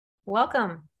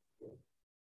Welcome.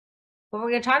 What we're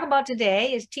going to talk about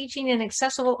today is teaching an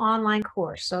accessible online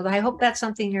course. So I hope that's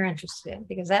something you're interested in,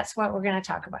 because that's what we're going to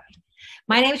talk about.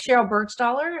 My name is Sheryl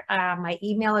Burgstahler. My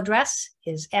email address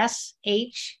is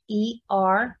sherylb@uw.edu,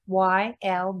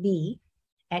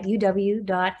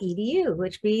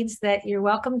 which means that you're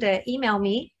welcome to email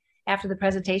me after the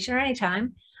presentation or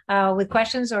anytime with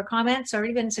questions or comments or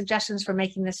even suggestions for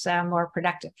making this more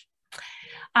productive.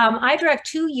 I direct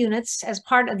 2 units as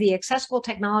part of the Accessible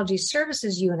Technology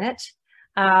Services Unit,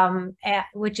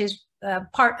 which is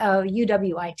part of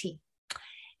UWIT.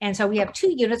 And so we have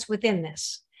 2 units within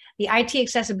this. The IT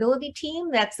Accessibility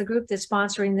Team, that's the group that's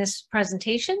sponsoring this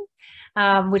presentation,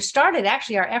 which started,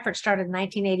 actually our effort started in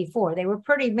 1984. They were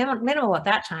pretty minimal at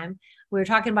that time. We were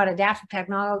talking about adaptive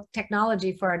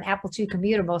technology for an Apple II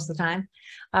computer most of the time.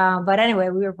 But anyway,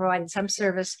 we were providing some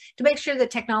service to make sure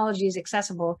that technology is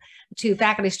accessible to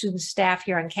faculty, students, staff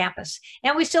here on campus.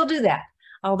 And we still do that,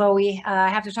 although we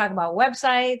have to talk about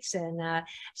websites and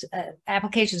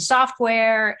application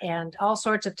software and all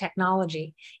sorts of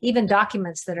technology, even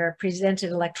documents that are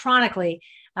presented electronically.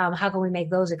 How can we make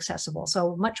those accessible?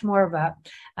 So much more of a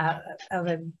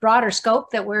broader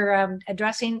scope that we're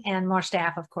addressing, and more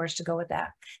staff, of course, to go with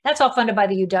that. That's all funded by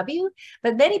the UW,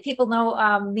 but many people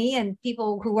know me and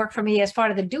people who work for me as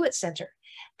part of the Do It Center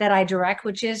that I direct,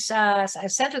 which is a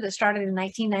center that started in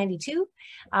 1992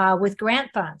 with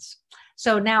grant funds.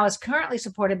 So now it's currently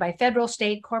supported by federal,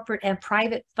 state, corporate, and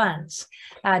private funds.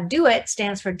 Do It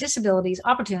stands for Disabilities,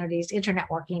 Opportunities,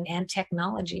 Internetworking, and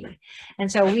Technology.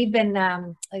 And so we've been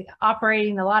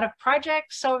operating a lot of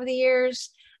projects over the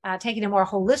years, taking a more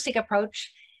holistic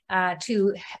approach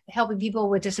to helping people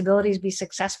with disabilities be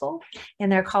successful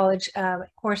in their college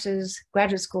courses,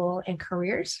 graduate school, and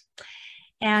careers.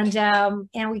 And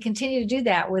we continue to do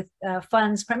that with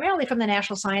funds primarily from the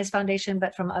National Science Foundation,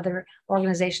 but from other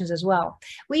organizations as well.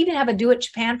 We even have a Do It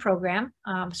Japan program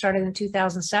started in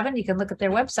 2007. You can look at their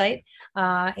website.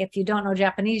 If you don't know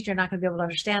Japanese, you're not going to be able to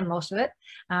understand most of it,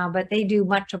 but they do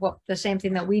much of the same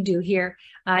thing that we do here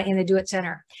in the Do It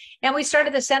Center. And we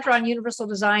started the Center on Universal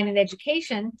Design and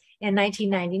Education in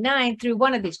 1999 through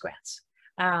one of these grants,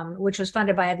 which was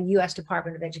funded by the U.S.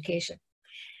 Department of Education.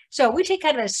 So we take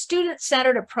kind of a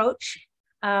student-centered approach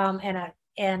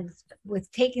and with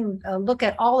taking a look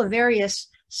at all the various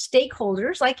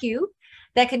stakeholders like you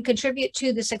that can contribute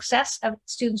to the success of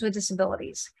students with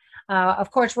disabilities.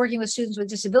 Of course, working with students with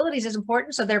disabilities is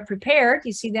important, so they're prepared.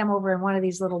 You see them over in one of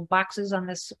these little boxes on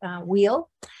this wheel.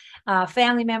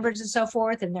 Family members and so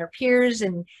forth, and their peers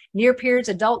and near peers,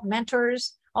 adult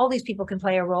mentors. All these people can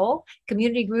play a role.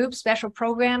 Community groups, special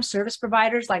programs, service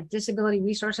providers like disability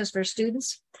resources for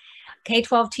students,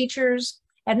 K-12 teachers,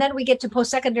 and then we get to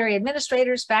post-secondary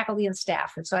administrators, faculty, and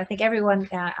staff. And so I think everyone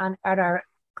at our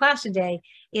class today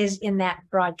is in that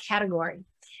broad category.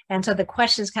 And so the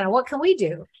question is kind of, what can we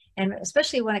do? And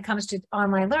especially when it comes to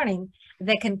online learning,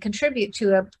 that can contribute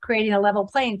to creating a level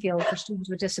playing field for students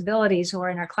with disabilities who are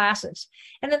in our classes.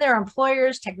 And then there are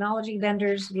employers, technology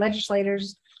vendors,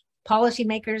 legislators,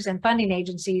 policymakers, and funding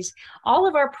agencies. All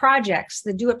of our projects,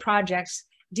 the Do It projects,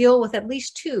 deal with at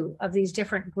least 2 of these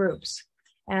different groups.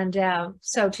 And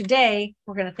so today,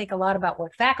 we're going to think a lot about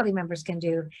what faculty members can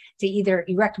do to either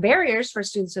erect barriers for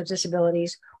students with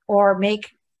disabilities or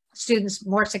make students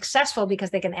more successful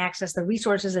because they can access the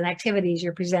resources and activities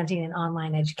you're presenting in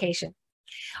online education.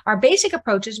 Our basic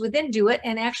approaches within Do It,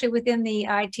 and actually within the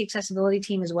IT accessibility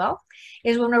team as well,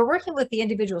 is when we're working with the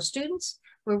individual students,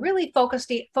 we're really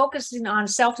focusing on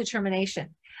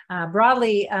self-determination,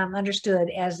 broadly understood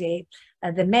as the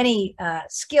many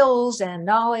skills and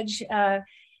knowledge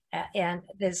and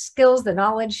the skills, the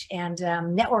knowledge, and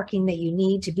networking that you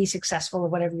need to be successful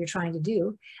at whatever you're trying to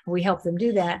do. And we help them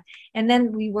do that. And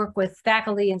then we work with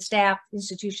faculty and staff,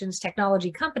 institutions,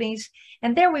 technology companies,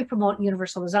 and there we promote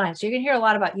universal design. So you're going to hear a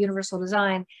lot about universal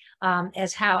design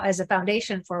as a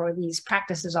foundation for these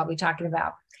practices I'll be talking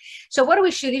about. So what are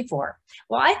we shooting for?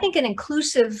 Well, I think an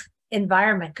inclusive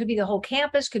environment could be the whole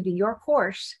campus, could be your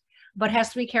course, but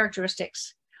has 3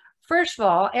 characteristics. First of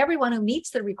all, everyone who meets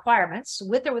the requirements,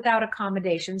 with or without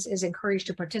accommodations, is encouraged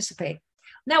to participate.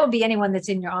 And that would be anyone that's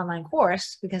in your online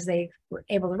course because they were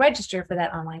able to register for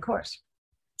that online course.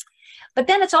 But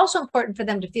then it's also important for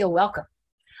them to feel welcome.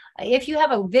 If you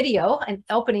have a video, an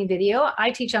opening video,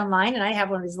 I teach online and I have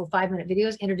one of these little 5-minute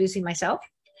videos introducing myself.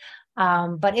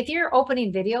 But if your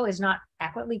opening video is not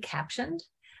accurately captioned,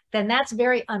 then that's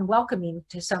very unwelcoming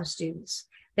to some students.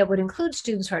 That would include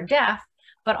students who are deaf,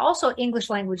 but also English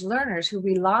language learners who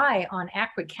rely on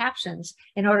accurate captions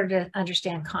in order to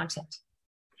understand content.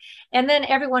 And then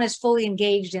everyone is fully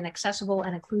engaged in accessible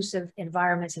and inclusive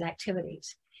environments and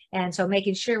activities. And so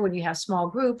making sure when you have small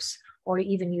groups, or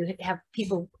even you have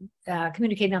people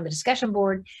communicating on the discussion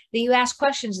board, that you ask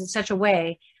questions in such a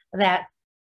way that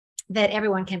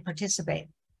everyone can participate.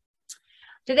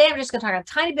 Today, I'm just going to talk a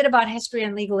tiny bit about history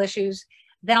and legal issues.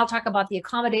 Then I'll talk about the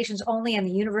accommodations only and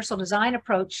the universal design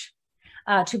approach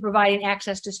to providing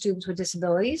access to students with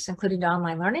disabilities, including to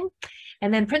online learning.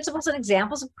 And then principles and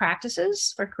examples of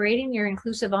practices for creating your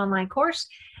inclusive online course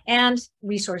and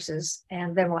resources.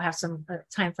 And then we'll have some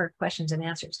time for questions and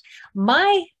answers.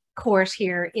 My course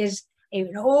here is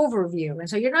an overview. And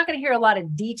so you're not going to hear a lot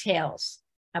of details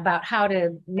about how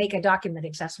to make a document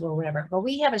accessible or whatever, but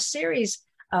we have a series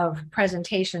of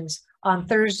presentations on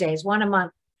Thursdays, one a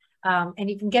month. And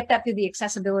you can get that through the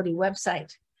accessibility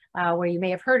website, where you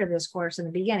may have heard of this course in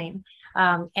the beginning.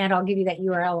 And I'll give you that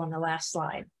URL on the last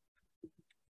slide.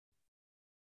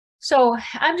 So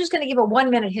I'm just going to give a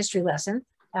 1-minute history lesson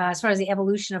as far as the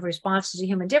evolution of responses to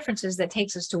human differences that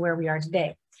takes us to where we are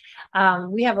today.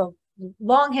 We have a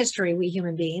long history, we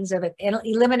human beings, of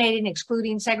eliminating,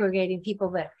 excluding, segregating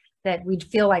people that we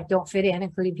feel like don't fit in,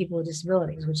 including people with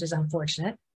disabilities, which is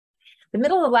unfortunate. The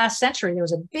middle of last century, there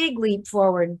was a big leap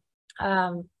forward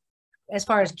as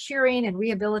far as curing and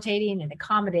rehabilitating and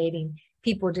accommodating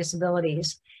people with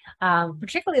disabilities.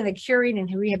 Particularly the curing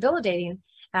and rehabilitating,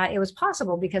 it was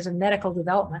possible because of medical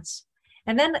developments.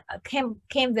 And then came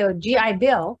the GI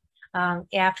Bill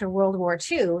after World War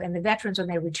II, and the veterans when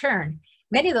they returned.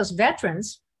 Many of those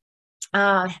veterans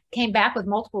came back with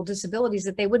multiple disabilities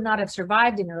that they would not have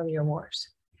survived in earlier wars.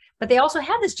 But they also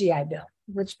had this GI Bill,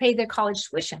 which paid their college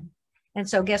tuition. And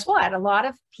so guess what? A lot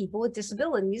of people with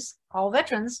disabilities, all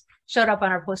veterans, showed up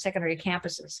on our post-secondary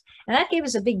campuses. And that gave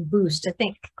us a big boost to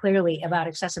think clearly about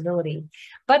accessibility.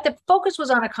 But the focus was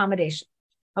on accommodation.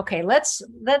 Okay, let's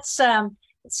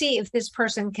see if this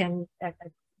person can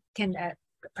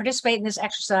participate in this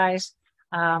exercise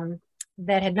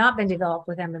that had not been developed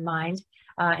with them in mind,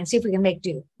 and see if we can make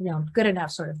do, good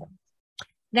enough sort of thing.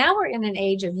 Now we're in an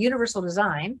age of universal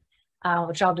design,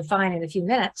 which I'll define in a few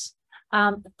minutes,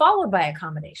 followed by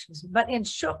accommodations. But in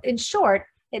short,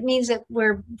 it means that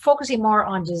we're focusing more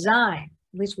on design.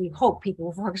 At least we hope people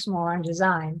will focus more on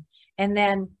design. And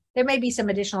then there may be some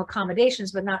additional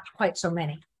accommodations, but not quite so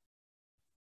many.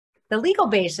 The legal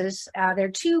basis, there are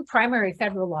 2 primary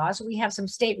federal laws. We have some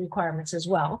state requirements as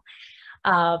well.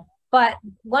 But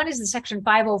one is the Section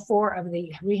 504 of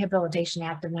the Rehabilitation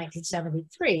Act of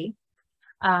 1973.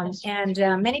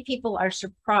 And many people are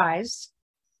surprised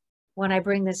when I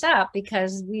bring this up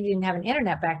because we didn't have an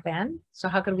internet back then. So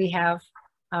how could we have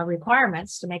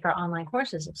requirements to make our online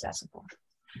courses accessible?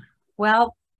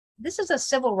 Well, this is a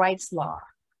civil rights law.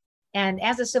 And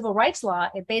as a civil rights law,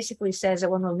 it basically says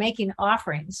that when we're making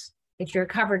offerings, if you're a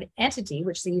covered entity,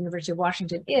 which the University of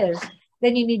Washington is,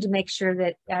 then you need to make sure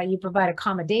that you provide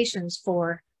accommodations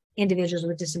for individuals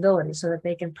with disabilities so that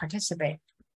they can participate.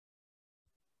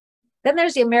 Then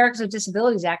there's the Americans with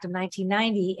Disabilities Act of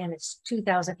 1990 and its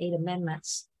 2008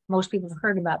 amendments. Most people have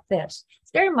heard about this.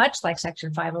 It's very much like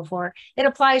Section 504. It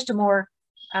applies to more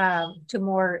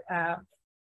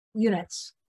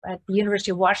units. At the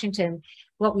University of Washington,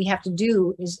 what we have to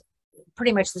do is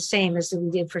pretty much the same as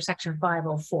we did for Section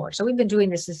 504. So we've been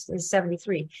doing this since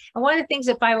 73. And one of the things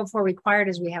that 504 required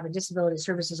is we have a disability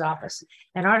services office,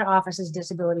 and our office is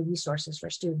disability resources for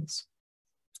students.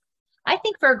 I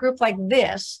think for a group like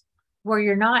this, where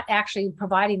you're not actually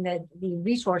providing the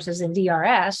resources in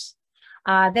DRS,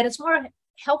 that it's more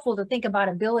helpful to think about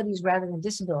abilities rather than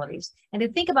disabilities, and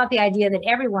to think about the idea that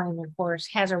everyone in the course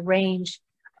has a range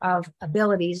of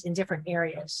abilities in different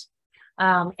areas.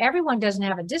 Everyone doesn't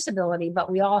have a disability,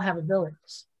 but we all have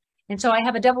abilities. And so I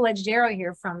have a double-edged arrow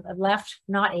here from the left,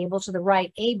 not able, to the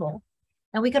right, able.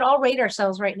 And we could all rate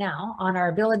ourselves right now on our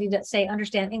ability to, say,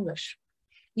 understand English.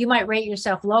 You might rate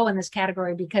yourself low in this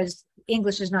category because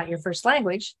English is not your first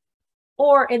language,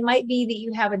 or it might be that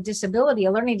you have a disability,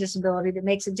 a learning disability that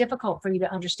makes it difficult for you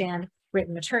to understand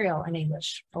written material in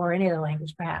English or any other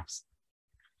language, perhaps.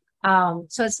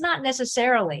 So it's not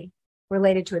necessarily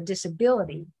related to a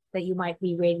disability that you might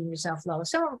be rating yourself low.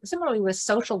 So similarly with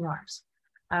social norms,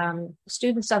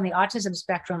 students on the autism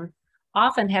spectrum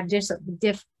often have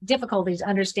difficulties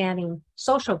understanding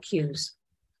social cues.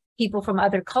 People from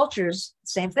other cultures,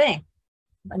 same thing.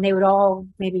 And they would all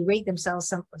maybe rate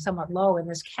themselves somewhat low in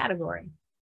this category.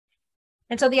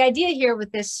 And so the idea here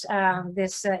with this,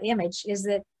 image is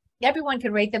that everyone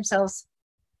can rate themselves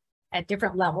at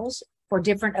different levels for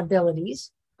different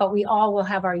abilities, but we all will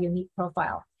have our unique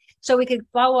profile. So we could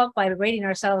follow up by rating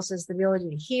ourselves as the ability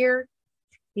to hear,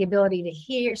 the ability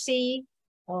to see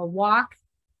or walk,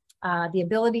 the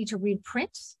ability to read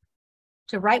print,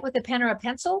 to write with a pen or a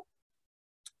pencil,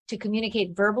 to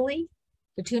communicate verbally,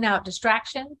 to tune out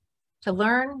distraction, to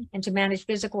learn, and to manage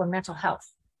physical and mental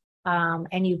health.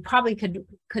 And you probably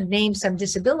could name some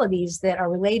disabilities that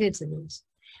are related to these.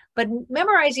 But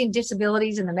memorizing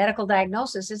disabilities and the medical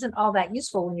diagnosis isn't all that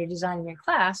useful when you're designing your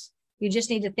class. You just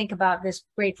need to think about this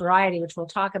great variety, which we'll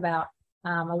talk about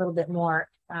a little bit more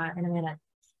in a minute.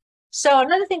 So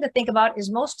another thing to think about is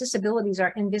most disabilities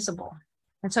are invisible.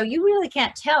 And so you really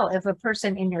can't tell if a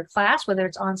person in your class, whether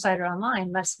it's on-site or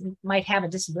online, might have a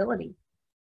disability.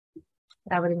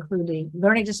 That would include the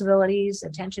learning disabilities,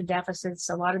 attention deficits,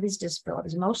 a lot of these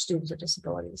disabilities, most students with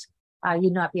disabilities.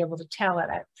 You'd not be able to tell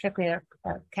particularly at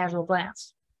a casual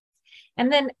glance.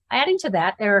 And then adding to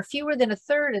that, there are fewer than a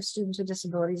third of students with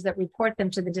disabilities that report them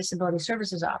to the Disability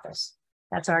Services Office.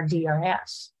 That's our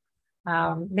DRS.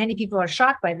 Many people are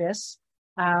shocked by this,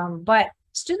 but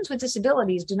students with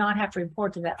disabilities do not have to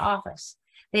report to that office.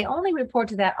 They only report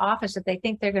to that office if they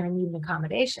think they're going to need an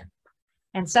accommodation.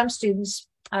 And some students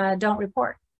don't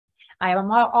report.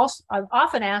 I'm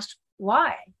often asked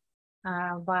why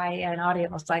by an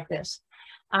audience like this.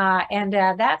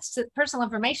 That's personal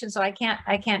information, so I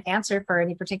can't answer for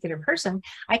any particular person.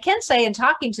 I can say in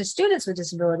talking to students with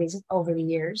disabilities over the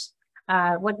years,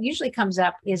 what usually comes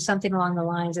up is something along the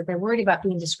lines that they're worried about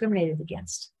being discriminated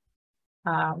against,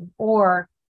 or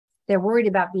they're worried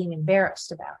about being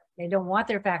embarrassed about it. They don't want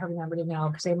their faculty member to know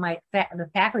because the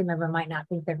faculty member might not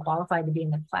think they're qualified to be in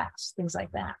the class, things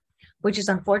like that, which is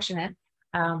unfortunate,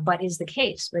 but is the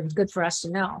case, but it's good for us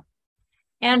to know.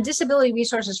 And Disability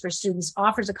Resources for Students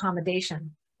offers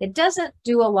accommodation. It doesn't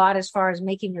do a lot as far as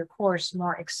making your course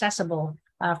more accessible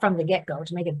from the get-go,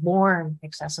 to make it more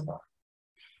accessible.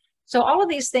 So all of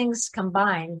these things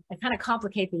combined, they kind of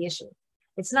complicate the issue.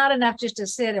 It's not enough just to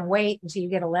sit and wait until you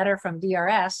get a letter from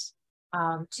DRS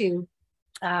to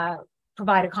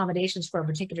provide accommodations for a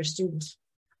particular student.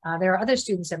 There are other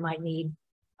students that might need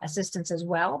assistance as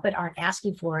well, but aren't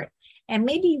asking for it. And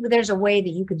maybe there's a way that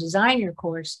you could design your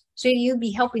course so you'd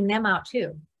be helping them out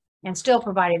too, and still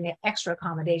providing the extra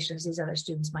accommodations these other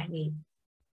students might need.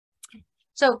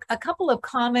 So a couple of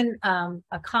common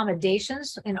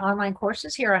accommodations in online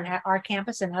courses here on our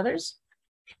campus and others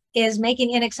is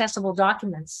making inaccessible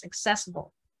documents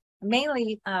accessible,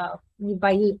 mainly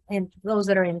by you, and those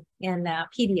that are in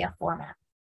PDF format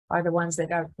are the ones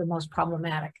that are the most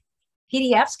problematic.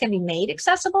 PDFs can be made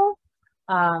accessible,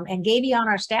 and Gaby on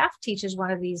our staff teaches one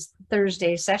of these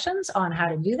Thursday sessions on how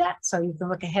to do that, so you can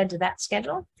look ahead to that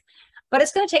schedule. But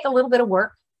it's going to take a little bit of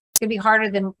work. It's going to be harder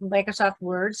than Microsoft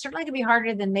Word, certainly going to be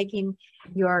harder than making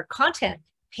your content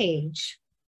page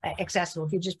accessible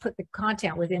if you just put the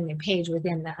content within the page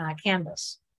within the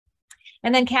Canvas.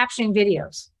 And then captioning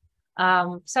videos.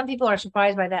 Some people are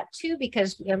surprised by that too,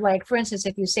 because like, for instance,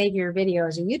 if you save your video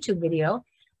as a YouTube video,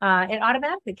 it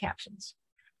automatically captions.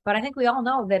 But I think we all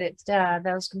know that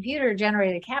those computer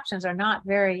generated captions are not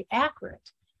very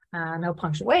accurate. No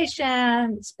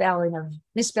punctuation,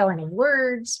 misspelling of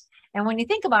words. And when you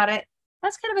think about it,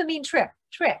 that's kind of a mean trick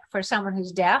for someone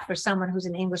who's deaf or someone who's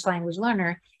an English language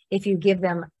learner if you give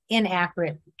them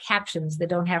inaccurate captions that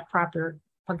don't have proper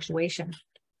punctuation.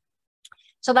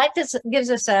 So that just gives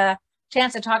us a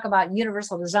chance to talk about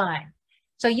universal design.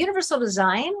 So universal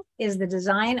design is the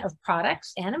design of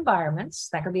products and environments.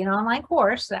 That could be an online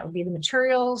course. That would be the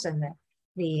materials and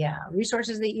the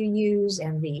resources that you use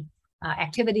and the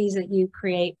activities that you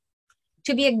create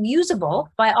to be usable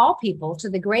by all people to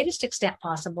the greatest extent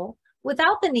possible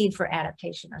without the need for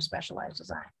adaptation or specialized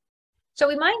design. So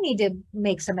we might need to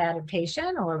make some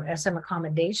adaptation or some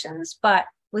accommodations, but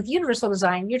with universal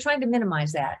design, you're trying to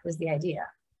minimize that is the idea.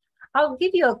 I'll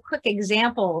give you a quick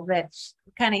example that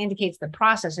kind of indicates the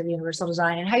process of universal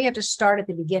design and how you have to start at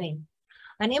the beginning.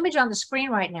 An image on the screen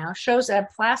right now shows a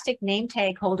plastic name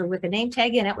tag holder with a name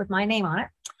tag in it with my name on it.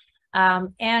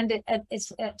 And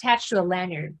it's attached to a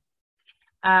lanyard.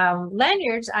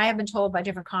 Lanyards, I have been told by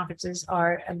different conferences,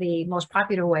 are the most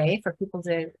popular way for people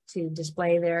to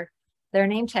display their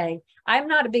name tag. I'm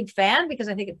not a big fan because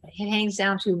I think it hangs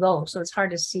down too low, so it's hard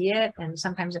to see it, and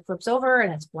sometimes it flips over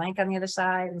and it's blank on the other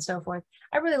side and so forth.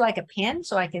 I really like a pin,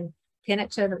 so I can pin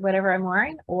it to whatever I'm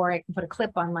wearing, or I can put a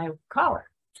clip on my collar.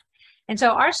 And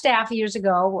so our staff years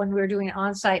ago, when we were doing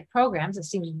on-site programs, it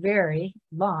seems very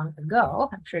long ago,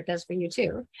 I'm sure it does for you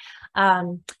too,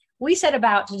 we set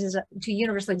about to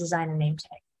universally design a name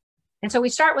tag. And so we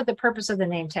start with the purpose of the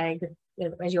name tag,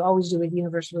 as you always do with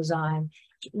universal design,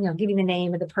 giving the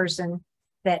name of the person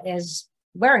that is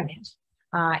wearing it.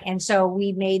 And so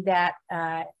we made that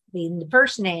the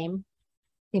first name,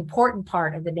 the important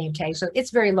part of the name tag. So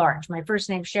it's very large. My first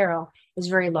name, Sheryl, is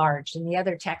very large, and the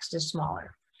other text is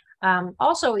smaller.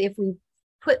 Also, if we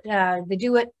put the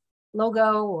Do It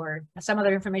logo or some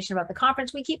other information about the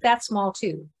conference, we keep that small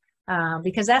too,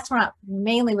 because that's not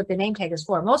mainly what the name tag is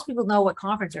for. Most people know what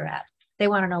conference they're at. They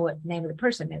want to know what the name of the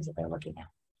person is that they're looking at.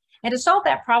 And to solve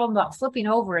that problem about flipping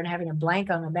over and having a blank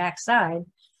on the back side,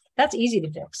 that's easy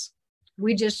to fix.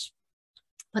 We just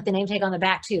put the name tag on the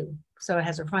back too. So it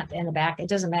has a front and a back. It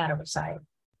doesn't matter what side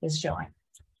is showing.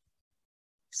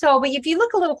 So, but if you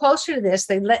look a little closer to this,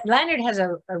 the lanyard has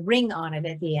a ring on it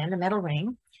at the end, a metal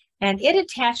ring, and it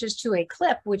attaches to a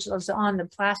clip, which is on the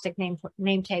plastic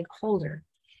name tag holder.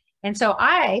 And so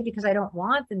because I don't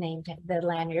want the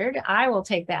lanyard, I will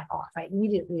take that off. I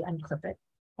immediately unclip it,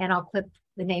 and I'll clip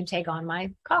the name tag on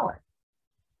my collar.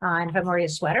 And if I'm wearing a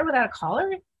sweater without a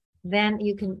collar, then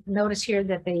you can notice here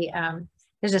that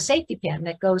there's a safety pin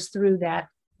that goes through that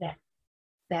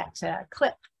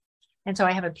clip. And so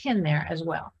I have a pin there as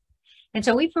well. And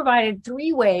so we provided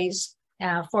 3 ways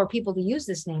for people to use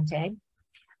this name tag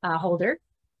holder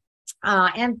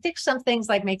and fix some things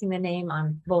like making the name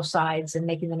on both sides and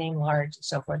making the name large and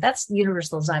so forth. That's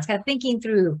universal design. It's kind of thinking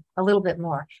through a little bit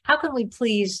more. How can we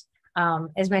please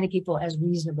as many people as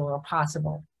reasonable or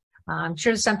possible? I'm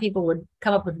sure some people would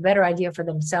come up with a better idea for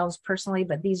themselves personally,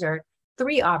 but these are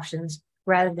 3 options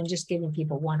rather than just giving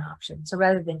people 1 option. So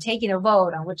rather than taking a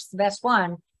vote on which is the best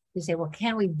one, you say, well,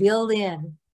 can we build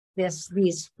in this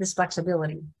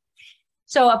flexibility?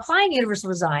 So applying universal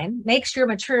design makes your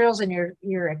materials and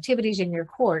your activities in your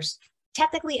course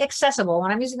technically accessible. When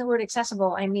I'm using the word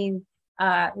accessible, I mean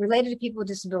related to people with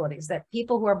disabilities, that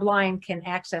people who are blind can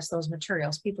access those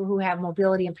materials. People who have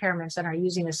mobility impairments and are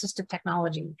using assistive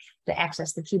technology to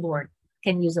access the keyboard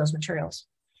can use those materials.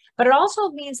 But it also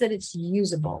means that it's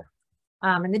usable.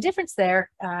 And the difference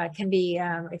there can be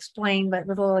explained by a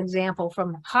little example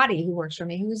from Hadi, who works for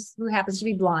me, who happens to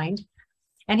be blind.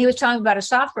 And he was telling me about a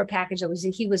software package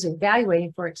that he was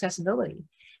evaluating for accessibility.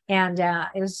 And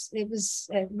it was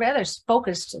a rather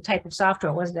focused type of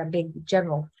software. It wasn't a big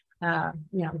general,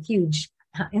 huge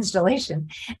installation.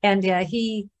 And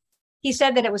he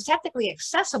said that it was technically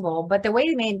accessible, but the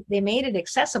way they made it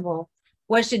accessible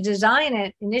was to design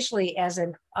it initially as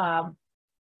an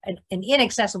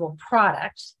inaccessible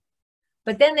product,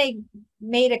 but then they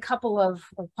made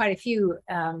quite a few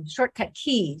shortcut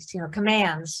keys,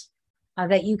 commands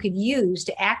that you could use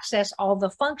to access all the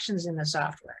functions in the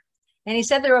software. And he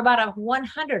said there were about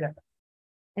 100 of them.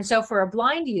 And so for a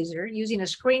blind user using a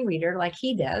screen reader like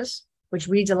he does, which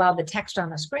reads aloud the text on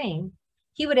the screen,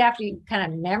 he would have to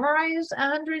kind of memorize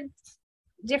 100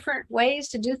 different ways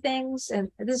to do things.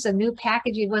 And this is a new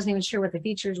package. He wasn't even sure what the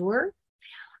features were.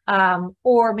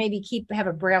 Or maybe have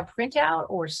a Braille printout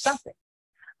or something.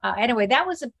 Anyway, that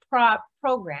was a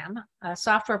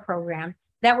software program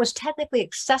that was technically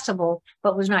accessible,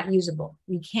 but was not usable.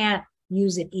 You can't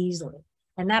use it easily.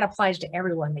 And that applies to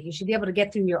everyone, that you should be able to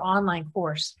get through your online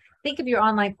course. Think of your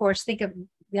online course,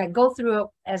 go through it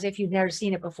as if you've never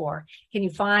seen it before. Can you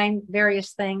find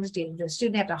various things? Do the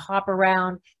student have to hop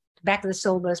around back to the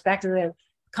syllabus, back to the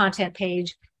content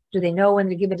page? Do they know when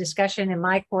to give a discussion? In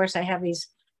my course, I have these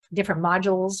different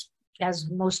modules, as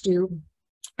most do.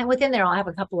 And within there, I'll have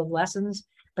a couple of lessons.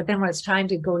 But then when it's time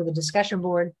to go to the discussion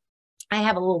board, I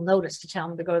have a little notice to tell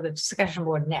them to go to the discussion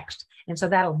board next. And so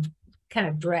that'll kind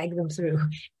of drag them through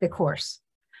the course.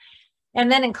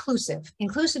 And then inclusive.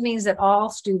 Inclusive means that all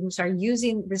students are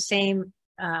using the same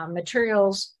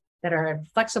materials that are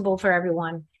flexible for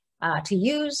everyone to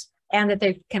use, and that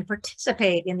they can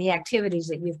participate in the activities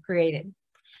that you've created.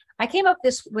 I came up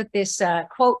with this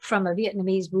quote from a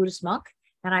Vietnamese Buddhist monk,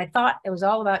 and I thought it was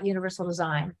all about universal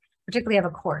design, particularly of a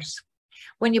course.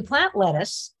 When you plant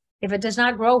lettuce, if it does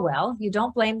not grow well, you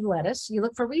don't blame the lettuce. You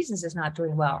look for reasons it's not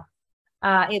doing well.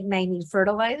 It may need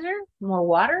fertilizer, more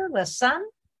water, less sun.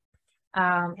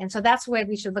 And so that's the way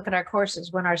we should look at our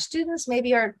courses. When our students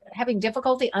maybe are having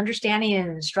difficulty understanding an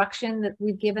instruction that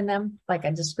we've given them, like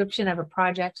a description of a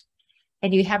project,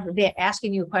 and they're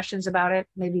asking you questions about it,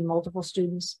 maybe multiple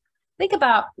students, think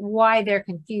about why they're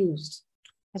confused.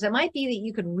 Because it might be that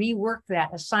you could rework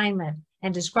that assignment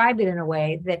and describe it in a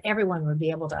way that everyone would be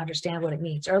able to understand what it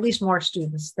means, or at least more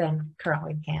students than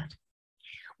currently can't.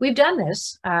 We've done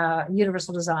this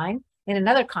universal design in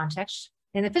another context,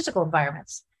 in the physical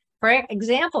environments. For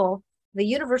example, the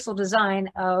universal design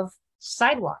of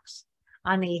sidewalks.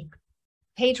 On the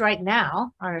page right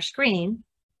now on our screen,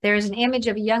 there is an image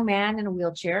of a young man in a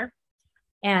wheelchair,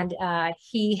 and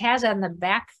he has on the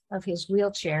back of his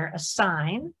wheelchair a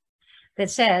sign that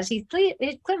says, he's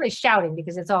clearly shouting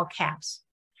because it's all caps,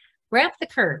 "Ramp the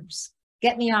curbs,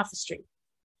 get me off the street."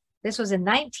 This was in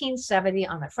 1970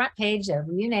 on the front page of,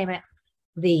 you name it,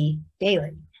 the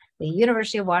Daily, the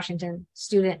University of Washington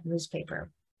student newspaper.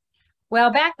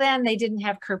 Well, back then they didn't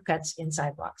have curb cuts in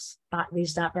sidewalks, at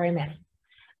least not very many.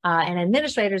 And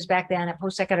administrators back then at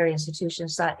post-secondary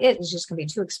institutions thought it was just going to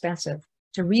be too expensive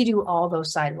to redo all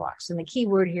those sidewalks. And the key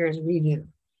word here is redo.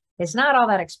 It's not all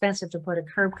that expensive to put a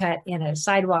curb cut in a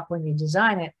sidewalk when you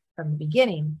design it from the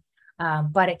beginning,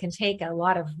 but it can take a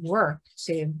lot of work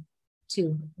to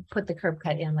put the curb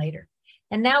cut in later.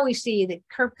 And now we see that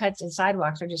curb cuts and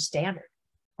sidewalks are just standard.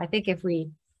 I think if we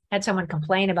had someone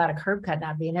complain about a curb cut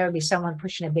not being there, would be someone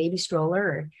pushing a baby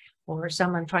stroller or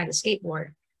someone trying to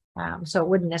skateboard. So it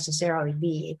wouldn't necessarily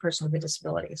be a person with a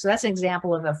disability. So that's an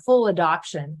example of a full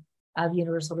adoption of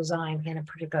universal design in a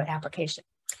particular application.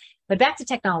 But back to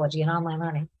technology and online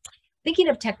learning. Thinking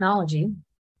of technology,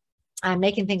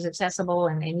 making things accessible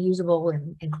and usable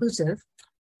and inclusive,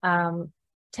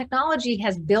 technology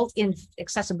has built-in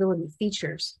accessibility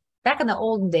features. Back in the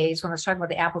olden days, when I was talking about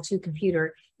the Apple II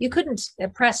computer, you couldn't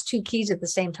press two keys at the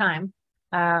same time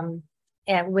and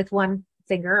with one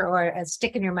finger, or a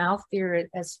stick in your mouth if you're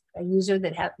a user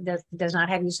that does not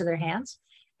have use of their hands.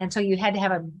 And so you had to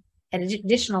have an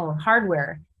additional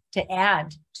hardware to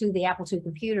add to the Apple II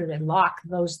computer to lock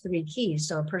those three keys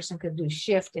so a person could do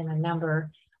shift in a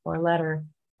number or letter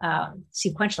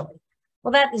sequentially.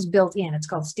 Well, that is built in. It's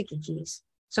called sticky keys.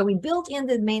 So we built in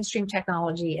the mainstream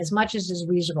technology as much as is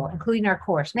reasonable, including our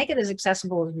course. Make it as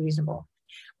accessible as reasonable.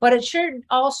 But it should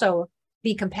also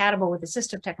be compatible with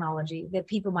assistive technology that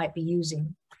people might be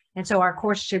using. And so our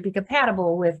course should be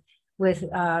compatible with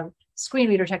screen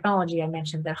reader technology I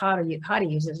mentioned that Hadi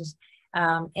uses,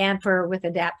 and with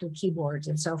adaptive keyboards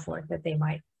and so forth that they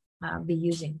might be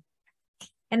using.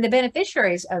 And the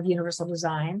beneficiaries of universal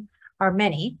design are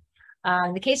many.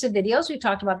 In the case of videos, we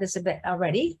talked about this a bit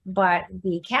already, but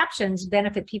the captions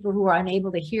benefit people who are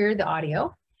unable to hear the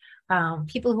audio,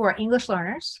 people who are English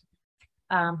learners,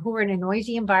 who are in a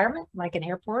noisy environment, like an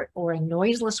airport, or a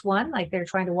noiseless one, like they're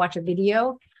trying to watch a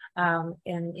video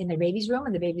in their baby's room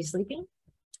and the baby's sleeping,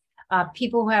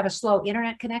 people who have a slow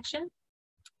internet connection,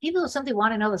 people who simply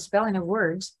want to know the spelling of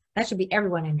words, that should be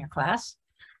everyone in your class,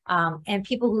 and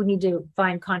people who need to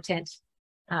find content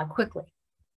quickly.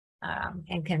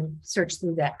 And can search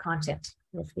through that content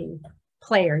with the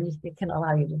player. It can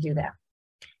allow you to do that.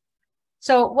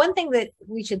 So one thing that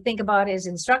we should think about is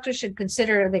instructors should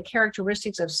consider the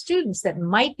characteristics of students that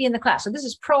might be in the class. So this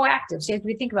is proactive. So you have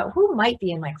to think about who might be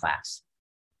in my class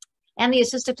and the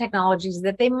assistive technologies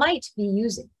that they might be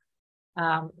using.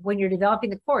 When you're developing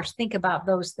the course, think about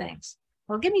those things.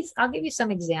 Well, I'll give you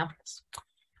some examples.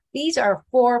 These are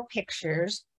 4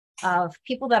 pictures of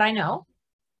people that I know.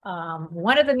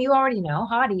 One of them you already know,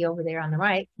 Hadi over there on the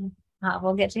right.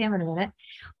 We'll get to him in a minute.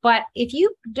 But if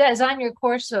you design your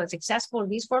course so it's accessible to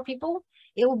these 4 people,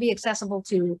 it will be accessible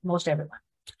to most everyone.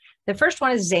 The first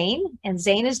one is Zane, and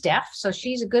Zane is deaf, so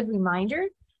she's a good reminder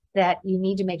that you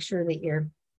need to make sure that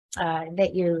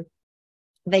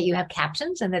you have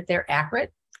captions and that they're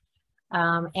accurate.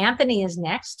 Anthony is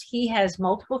next. He has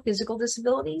multiple physical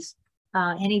disabilities,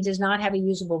 and he does not have a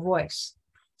usable voice.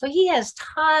 So he has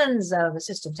tons of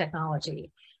assistive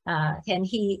technology, and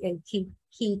he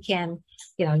can,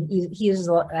 he uses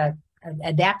an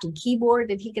adapted keyboard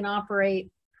that he can operate,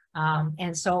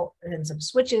 and some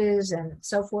switches and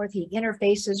so forth. He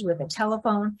interfaces with a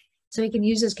telephone, so he can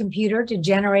use his computer to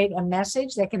generate a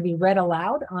message that can be read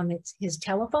aloud on his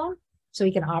telephone, so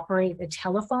he can operate a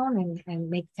telephone and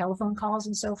make telephone calls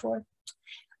and so forth.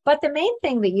 But the main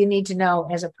thing that you need to know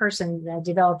as a person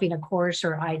developing a course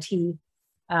or IT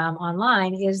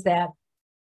online is that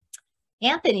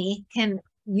Anthony can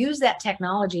use that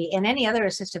technology and any other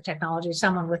assistive technology,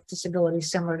 someone with disabilities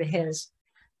similar to his,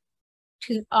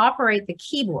 to operate the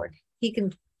keyboard. He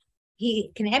can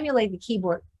emulate the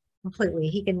keyboard completely.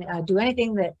 He can do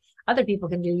anything that other people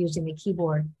can do using the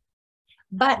keyboard,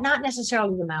 but not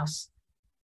necessarily the mouse.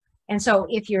 And so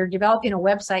if you're developing a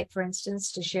website, for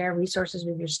instance, to share resources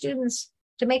with your students,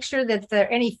 to make sure that there are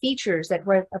any features that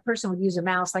a person would use a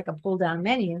mouse, like a pull-down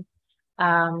menu,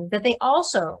 that they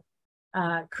also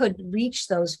could reach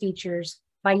those features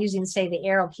by using, say, the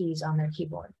arrow keys on their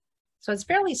keyboard. So it's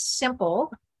fairly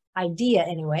simple idea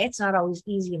anyway. It's not always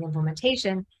easy in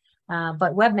implementation,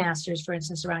 but webmasters, for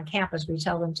instance, around campus, we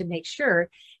tell them to make sure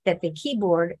that the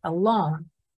keyboard alone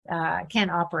can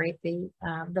operate the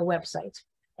website.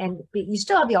 And you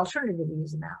still have the alternative to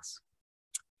use a mouse.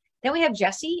 Then we have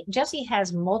Jessie. Jessie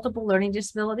has multiple learning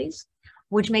disabilities,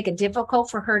 which make it difficult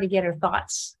for her to get her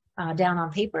thoughts down on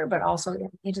paper, but also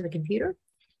into the computer.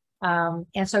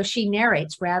 And so she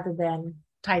narrates rather than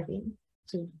typing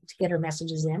to get her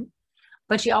messages in.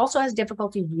 But she also has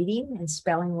difficulty reading and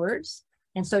spelling words.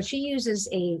 And so she uses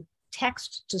a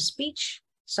text-to-speech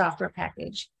software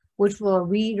package which will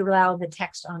read aloud the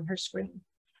text on her screen.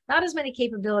 Not as many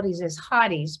capabilities as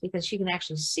Hottie's because she can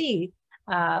actually see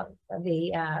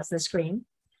the screen,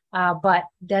 but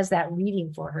does that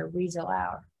reading for her, reads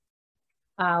aloud.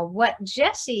 What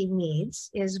Jessie needs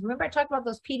is, remember I talked about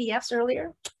those PDFs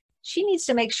earlier? She needs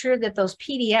to make sure that those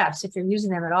PDFs, if you're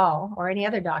using them at all, or any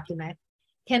other document,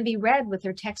 can be read with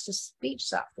her text-to-speech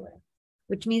software,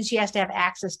 which means she has to have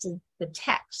access to the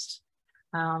text.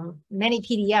 Many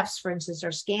PDFs, for instance,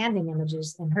 are scanned in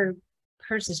images, and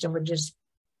her system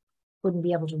wouldn't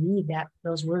be able to read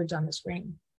those words on the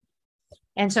screen.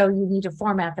 And so you need to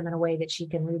format them in a way that she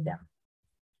can read them.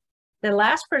 The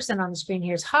last person on the screen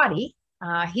here is Hottie.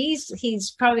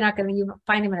 He's probably not going to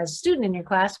find him as a student in your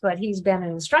class, but he's been an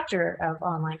instructor of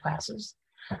online classes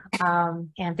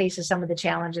and faces some of the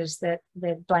challenges that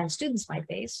blind students might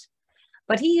face.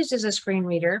 But he uses a screen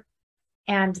reader,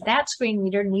 and that screen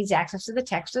reader needs access to the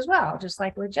text as well, just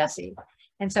like with Jessie.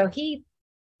 And so you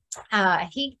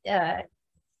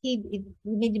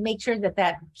need to make sure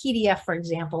that PDF, for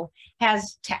example,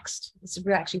 has text. It's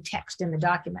actually text in the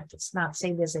document. It's not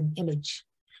saved as an image.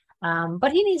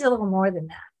 But he needs a little more than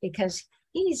that because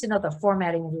he needs to know the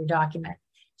formatting of your document.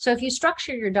 So if you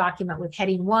structure your document with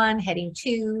heading 1, heading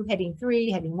 2, heading 3,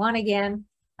 heading 1 again,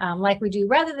 like we do,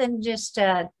 rather than just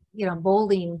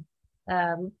bolding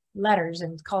letters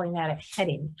and calling that a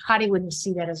heading. Hottie wouldn't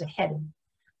see that as a heading,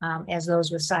 as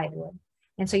those with sight would.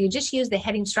 And so you just use the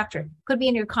heading structure. Could be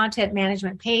in your content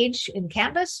management page in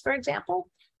Canvas, for example.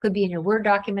 Could be in your Word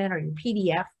document or your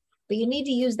PDF. But you need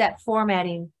to use that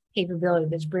formatting capability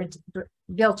that's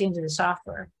built into the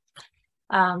software.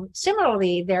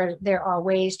 Similarly, there are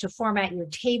ways to format your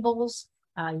tables,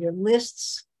 your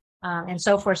lists, and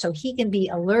so forth, so he can be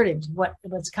alerted to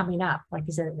what's coming up. Like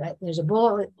he said, there's a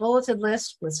bulleted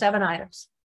list with 7 items,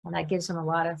 and that gives him a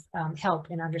lot of help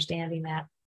in understanding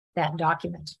that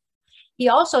document. He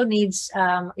also needs,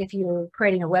 if you're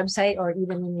creating a website or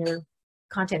even in your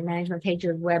content management page,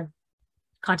 your web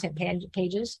content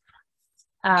pages,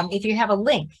 if you have a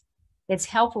link, it's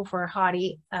helpful for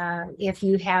Hottie if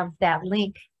you have that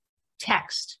link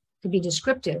text to be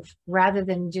descriptive rather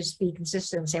than just be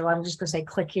consistent and say, well, I'm just going to say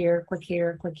click here, click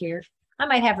here, click here. I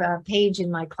might have a page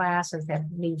in my class that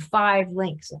needs 5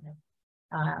 links in it.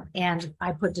 And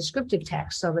I put descriptive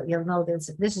text so that you'll know this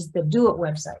is the Do It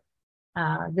website.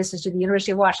 This is to the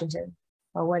University of Washington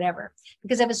or whatever.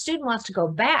 Because if a student wants to go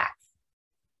back,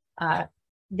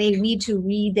 they need to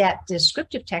read that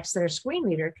descriptive text. Their screen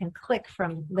reader can click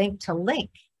from link to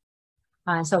link.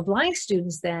 So blind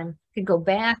students then could go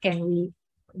back and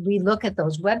re-look at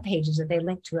those web pages that they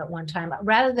linked to at one time,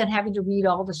 rather than having to read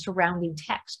all the surrounding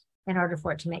text in order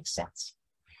for it to make sense.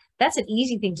 That's an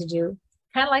easy thing to do.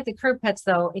 Kind of like the curb cuts,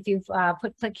 though. If you've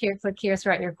put click here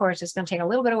throughout your course, it's going to take a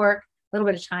little bit of work, a little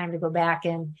bit of time to go back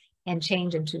and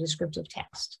change them to descriptive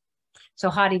text. So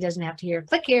Hottie doesn't have to hear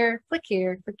click here, click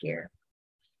here, click here.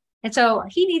 And so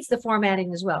he needs the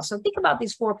formatting as well. So think about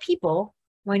these 4 people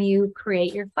when you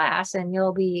create your class, and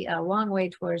you'll be a long way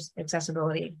towards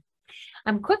accessibility.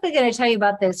 I'm quickly going to tell you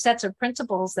about the sets of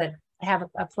principles that have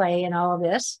a play in all of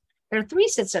this. There are 3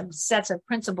 sets of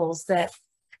principles that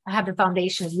have the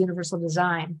foundation of universal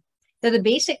design. They're the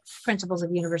basic principles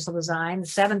of universal design, the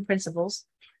 7 principles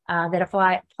that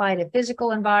apply to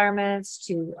physical environments,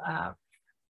 to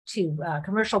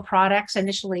commercial products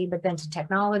initially, but then to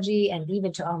technology and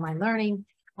even to online learning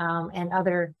and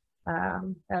other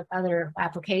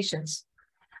applications.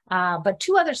 But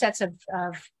 2 other sets of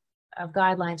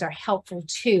guidelines are helpful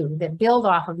too, that build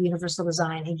off of universal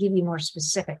design and give you more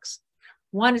specifics.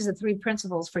 One is the 3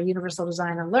 principles for universal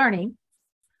design and learning.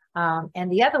 And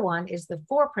the other one is the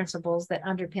 4 principles that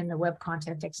underpin the web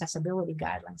content accessibility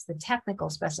guidelines, the technical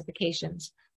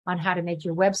specifications on how to make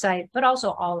your website, but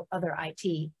also all other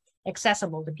IT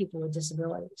accessible to people with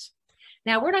disabilities.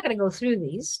 Now, we're not going to go through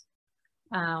these,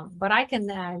 but I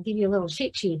can give you a little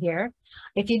cheat sheet here.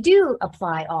 If you do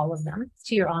apply all of them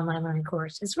to your online learning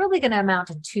course, it's really going to amount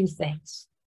to 2 things.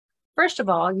 First of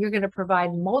all, you're going to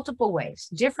provide multiple ways,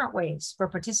 different ways for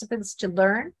participants to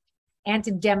learn and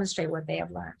to demonstrate what they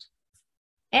have learned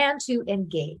and to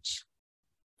engage.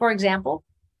 For example,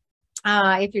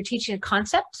 if you're teaching a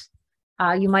concept,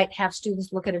 you might have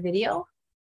students look at a video,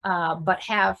 but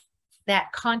have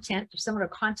that content, similar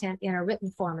content, in a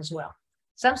written form as well.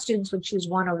 Some students would choose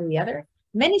one over the other.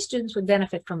 Many students would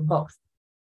benefit from both.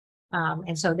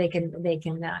 And so they can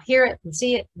hear it and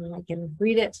see it, and they can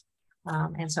read it,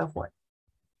 and so forth.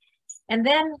 And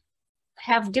then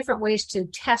have different ways to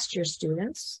test your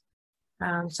students.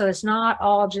 So it's not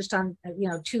all just on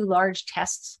 2 large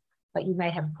tests, but you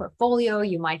might have a portfolio,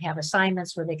 you might have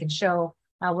assignments where they can show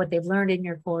what they've learned in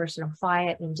your course and apply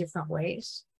it in different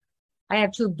ways. I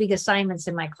have two big assignments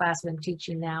in my class that I'm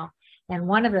teaching now. And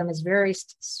one of them is very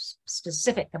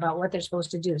specific about what they're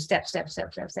supposed to do, step, step,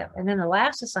 step, step, step. And then the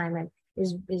last assignment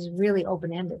is really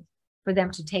open-ended for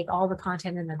them to take all the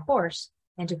content in the course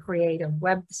and to create a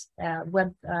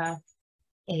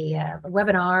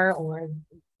webinar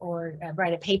or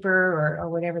write a paper or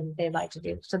whatever that they'd like to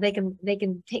do. So they can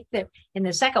take in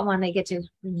the second one, they get to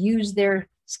use their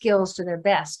skills to their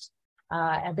best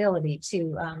ability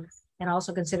to, and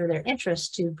also consider their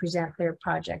interest to present their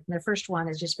project. And the first one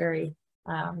is just very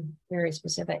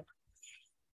specific.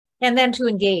 And then to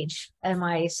engage. In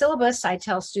my syllabus, I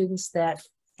tell students that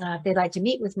if they'd like to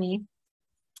meet with me,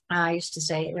 I used to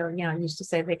say,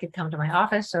 they could come to my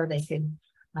office or they could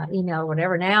email,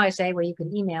 whatever. Now I say, well, you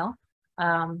can email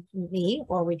me,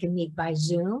 or we can meet by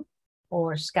Zoom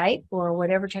or Skype or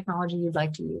whatever technology you'd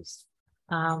like to use.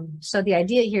 So the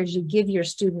idea here is you give your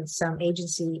students some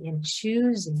agency in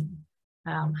choosing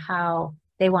how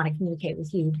they want to communicate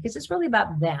with you, because it's really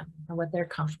about them and what they're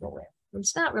comfortable with.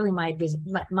 It's not really my business,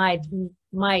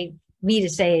 me to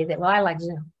say that, well, I like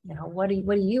Zoom. What do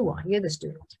you want? You're the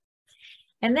student.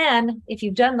 And then if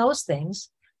you've done those things,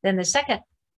 then the second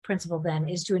principle then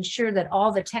is to ensure that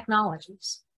all the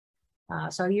technologies,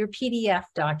 so your PDF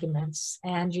documents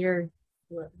and your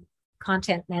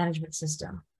content management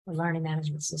system, or learning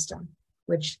management system,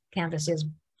 which Canvas is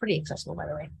pretty accessible, by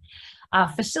the way.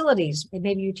 Facilities,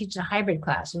 maybe you're teaching a hybrid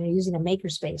class and you're using a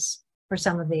makerspace for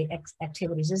some of the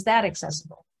activities. Is that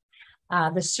accessible?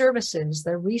 The services,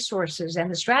 the resources,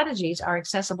 and the strategies are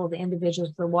accessible to individuals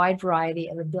with a wide variety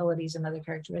of abilities and other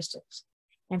characteristics.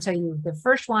 And so the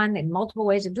first one, in multiple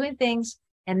ways of doing things,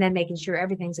 and then making sure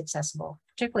everything's accessible,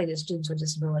 particularly to students with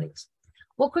disabilities.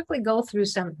 We'll quickly go through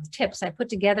some tips. I put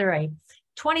together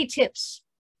 20 tips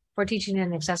for teaching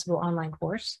an accessible online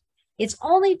course. It's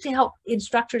only to help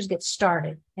instructors get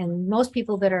started. And most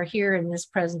people that are here in this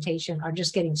presentation are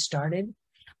just getting started.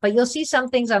 But you'll see some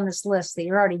things on this list that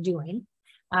you're already doing.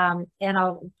 And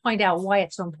I'll point out why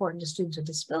it's so important to students with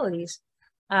disabilities.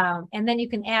 And then you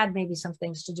can add maybe some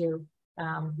things to do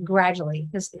gradually.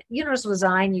 Because universal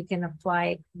design, you can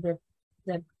apply the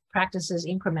practices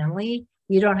incrementally.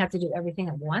 You don't have to do everything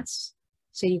at once.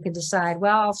 So you can decide,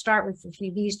 well, I'll start with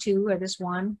these two or this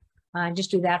one,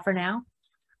 just do that for now.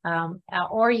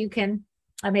 Or you can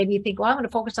maybe think, well, I'm going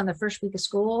to focus on the first week of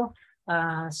school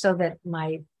so that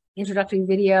my introductory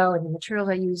video and the materials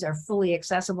I use are fully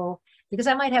accessible, because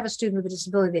I might have a student with a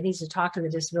disability that needs to talk to the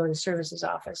Disability Services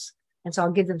Office. And so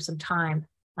I'll give them some time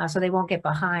so they won't get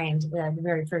behind the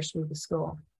very first week of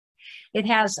school. It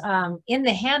has in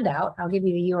the handout, I'll give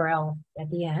you the URL at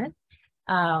the end.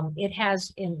 It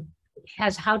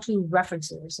has how-to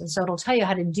references. And so it'll tell you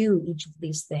how to do each of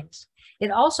these things. It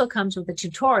also comes with a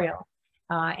tutorial.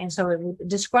 And so it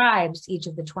describes each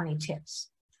of the 20 tips.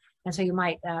 And so you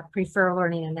might prefer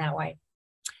learning in that way.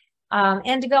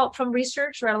 And developed from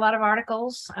research, read a lot of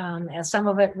articles. And some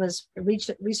of it was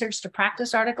research to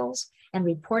practice articles and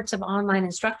reports of online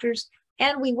instructors.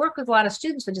 And we work with a lot of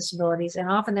students with disabilities, and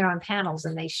often they're on panels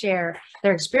and they share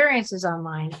their experiences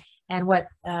online and what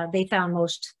they found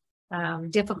most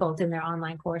difficult in their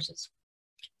online courses.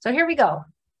 So here we go.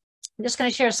 I'm just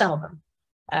going to share some of them.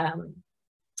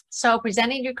 So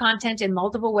presenting your content in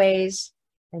multiple ways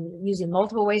and using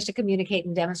multiple ways to communicate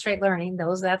and demonstrate learning.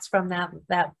 That's from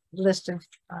that list of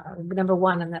number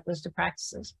one on that list of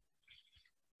practices.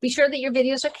 Be sure that your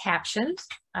videos are captioned,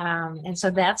 and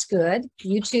so that's good.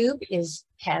 YouTube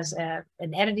has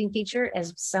an editing feature,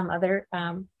 as some other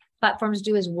platforms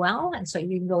do as well, and so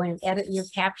you can go in and edit your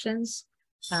captions,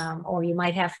 or you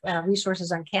might have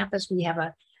resources on campus. We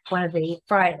have one of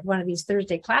these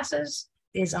Thursday classes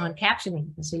is on captioning,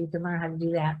 and so you can learn how to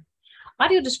do that.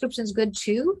 Audio description is good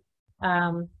too,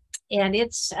 and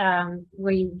it's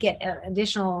where you get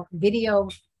additional video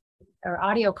or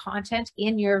audio content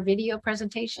in your video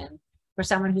presentation for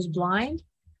someone who's blind.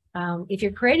 If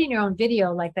you're creating your own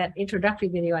video, like that introductory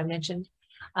video I mentioned,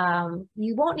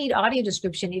 you won't need audio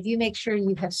description if you make sure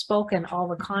you have spoken all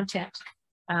the content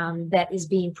that is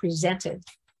being presented.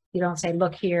 You don't say,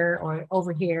 look here or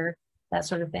over here, that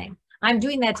sort of thing. I'm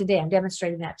doing that today. I'm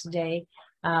demonstrating that today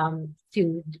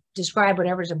to describe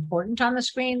whatever's important on the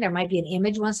screen. There might be an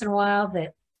image once in a while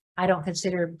that I don't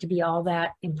consider to be all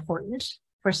that important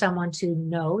for someone to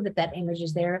know that that image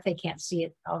is there if they can't see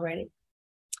it already.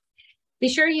 Be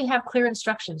sure you have clear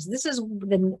instructions. This is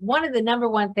one of the number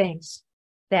one things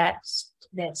that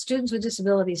students with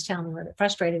disabilities tell me when they're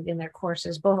frustrated in their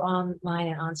courses, both online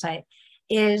and on-site,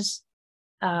 is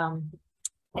the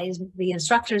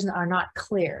instructors are not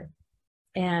clear.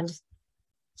 And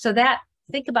so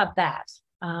think about that.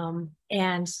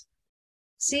 and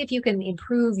see if you can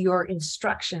improve your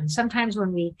instruction. Sometimes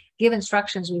when we give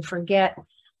instructions, we forget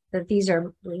that these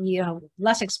are,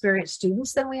 less experienced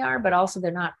students than we are, but also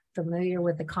they're not familiar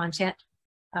with the content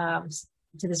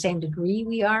to the same degree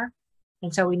we are.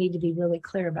 And so we need to be really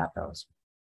clear about those.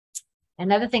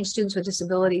 Another thing students with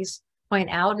disabilities point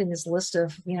out in this list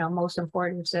of, most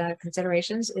important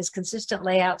considerations is consistent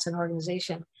layouts and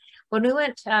organization. When we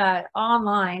went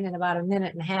online in about a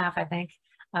minute and a half, I think,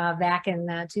 back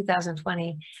in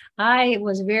 2020, I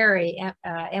was very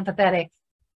empathetic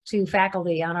to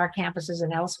faculty on our campuses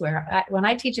and elsewhere. When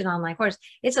I teach an online course,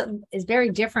 it's very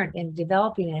different in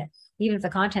developing it, even if the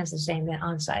content's the same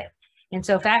on site. And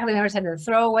so faculty members had to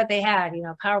throw what they had,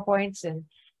 PowerPoints and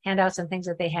handouts and things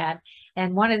that they had.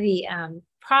 And one of the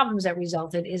problems that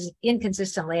resulted is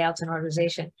inconsistent layouts and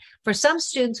organization. For some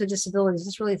students with disabilities,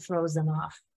 this really throws them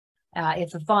off. If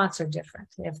the fonts are different,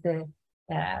 if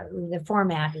the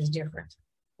format is different.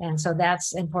 And so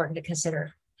that's important to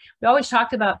consider. We always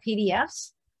talked about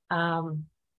PDFs.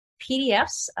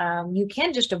 PDFs, you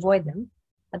can just avoid them,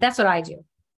 but that's what I do.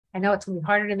 I know it's going to be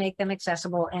harder to make them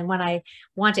accessible. And when I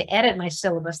want to edit my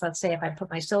syllabus, let's say if I put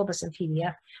my syllabus in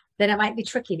PDF, then it might be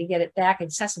tricky to get it back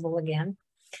accessible again.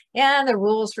 And the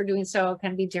rules for doing so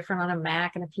can be different on a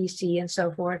Mac and a PC and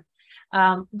so forth.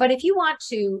 But if you want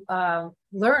to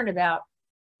learn about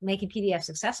making PDFs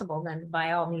accessible, then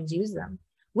by all means use them.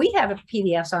 We have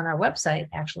PDFs on our website,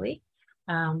 actually,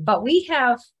 but we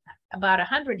have about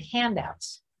 100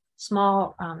 handouts,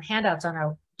 small handouts on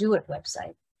our Do It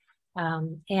website.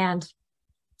 And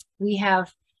we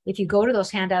have, if you go to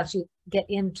those handouts, you get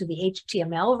into the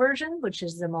HTML version, which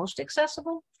is the most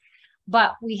accessible,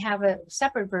 but we have a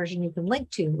separate version you can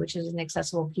link to, which is an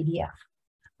accessible PDF.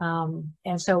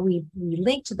 And so we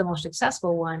link to the most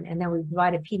accessible one, and then we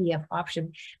provide a PDF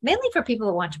option, mainly for people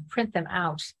that want to print them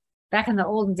out. Back in the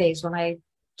olden days, when I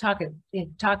talked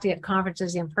at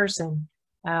conferences in person,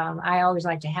 I always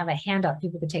like to have a handout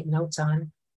people could take notes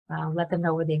on, let them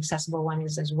know where the accessible one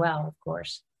is as well, of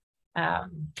course.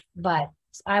 But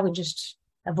I would just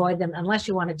avoid them unless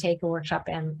you want to take a workshop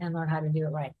and learn how to do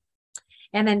it right.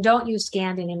 And then don't use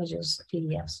scanned in images,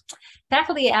 PDFs.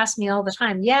 Faculty ask me all the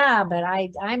time, yeah, but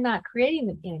I'm not creating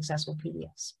the inaccessible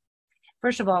PDFs.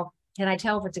 First of all, can I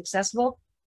tell if it's accessible?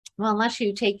 Well, unless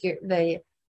you take go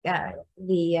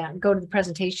to the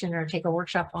presentation or take a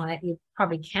workshop on it, you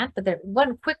probably can't. But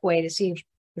one quick way to see if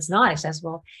it's not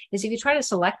accessible is if you try to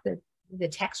select the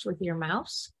text with your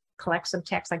mouse, collect some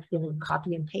text like you can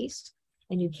copy and paste,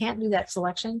 and you can't do that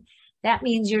selection. That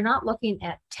means you're not looking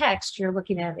at text, you're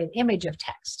looking at an image of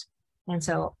text. And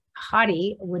so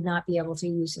Hadi would not be able to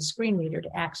use his screen reader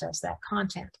to access that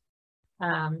content.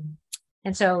 And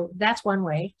so that's one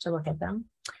way to look at them.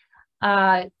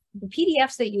 The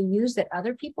PDFs that you use that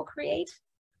other people create,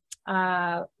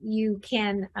 you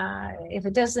can, if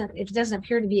it doesn't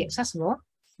appear to be accessible,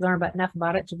 learn enough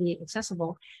about it to be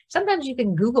accessible, sometimes you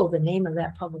can Google the name of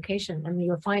that publication and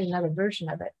you'll find another version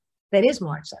of it that is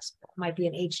more accessible. It might be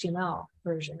an HTML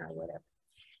version or whatever.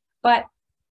 But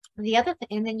the other thing,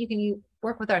 and then you can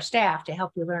work with our staff to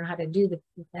help you learn how to do the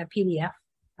PDF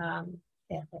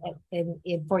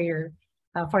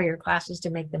for your classes to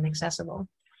make them accessible.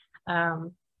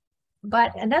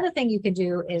 But another thing you can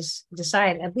do is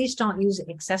decide, at least don't use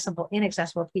inaccessible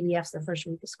PDFs the first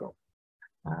week of school.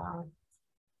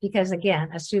 Because again,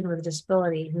 a student with a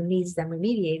disability who needs them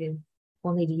remediated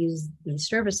will need to use the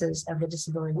services of the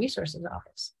Disability Resources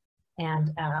Office.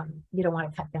 And you don't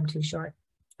want to cut them too short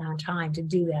on time to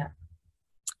do that.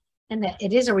 And that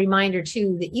it is a reminder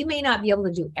too, that you may not be able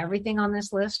to do everything on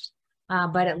this list,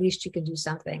 but at least you can do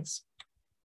some things.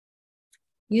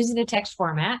 Using a text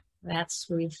format,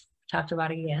 we've talked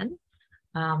about again.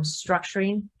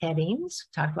 Structuring headings,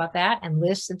 talked about that, and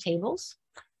lists and tables.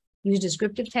 Use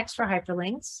descriptive text for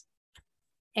hyperlinks.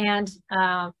 And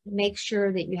make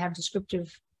sure that you have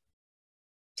descriptive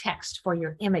text for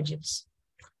your images.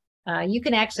 You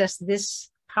can access this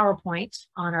PowerPoint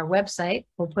on our website.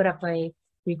 We'll put up a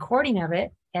recording of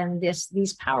it and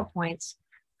these PowerPoints,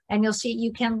 and you'll see,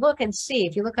 you can look and see,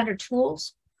 if you look under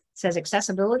tools, it says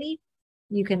accessibility.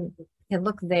 You can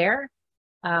look there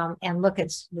and look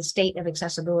at the state of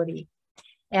accessibility.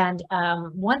 And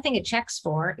one thing it checks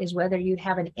for is whether you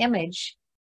have an image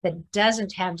that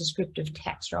doesn't have descriptive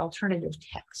text or alternative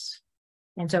text.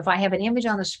 And so if I have an image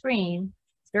on the screen,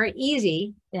 it's very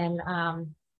easy in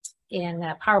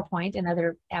PowerPoint and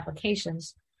other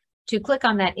applications to click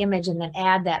on that image and then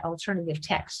add that alternative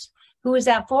text. Who is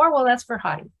that for? Well, that's for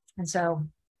Hadi. And so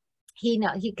he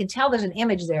can tell there's an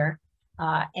image there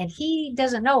And he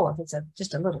doesn't know if it's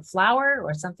just a little flower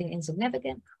or something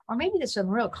insignificant, or maybe there's some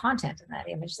real content in that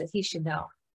image that he should know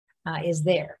is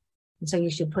there. And so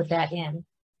you should put that in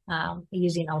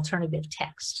using alternative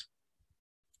text.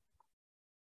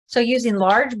 So using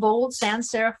large, bold sans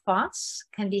serif fonts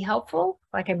can be helpful,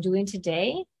 like I'm doing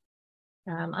today.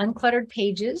 Uncluttered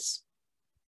pages,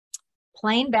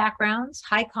 plain backgrounds,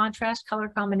 high contrast color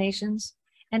combinations,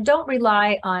 and don't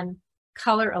rely on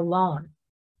color alone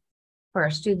for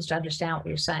our students to understand what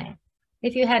you're saying.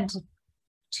 If you had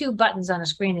two buttons on a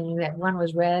screen and you had one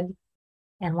was red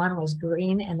and one was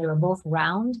green and they were both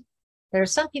round, there are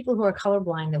some people who are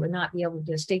colorblind that would not be able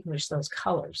to distinguish those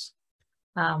colors.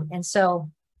 And so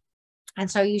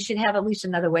you should have at least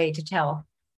another way to tell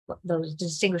those,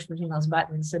 distinguish between those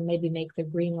buttons, and maybe make the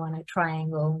green one a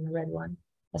triangle and the red one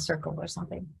a circle or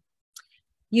something.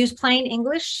 Use plain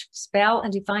English, spell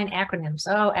and define acronyms.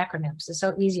 Oh, acronyms. It's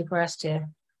so easy for us to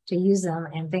use them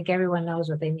and think everyone knows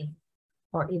what they mean,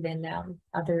 or even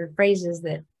other phrases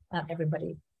that not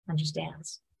everybody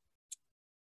understands.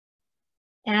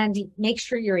 And make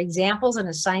sure your examples and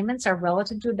assignments are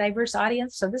relative to a diverse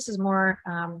audience. So this is more,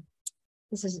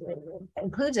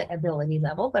 includes an ability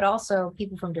level, but also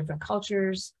people from different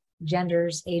cultures,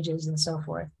 genders, ages, and so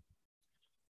forth.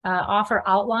 Offer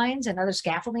outlines and other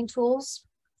scaffolding tools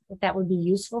that would be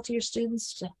useful to your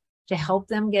students to help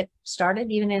them get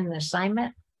started, even in an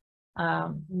assignment.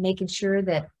 Making sure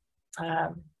that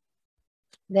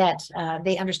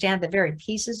they understand the very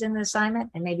pieces in the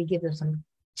assignment, and maybe give them some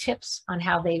tips on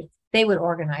how they would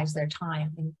organize their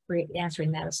time in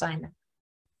answering that assignment.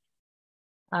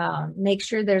 Make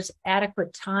sure there's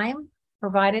adequate time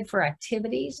provided for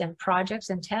activities and projects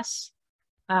and tests.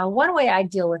 One way I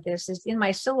deal with this is in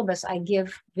my syllabus, I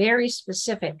give very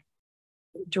specific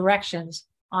directions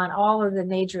on all of the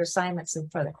major assignments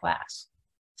for the class.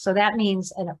 So that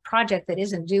means a project that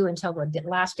isn't due until the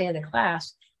last day of the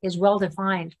class is well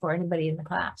defined for anybody in the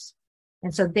class.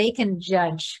 And so they can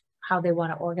judge how they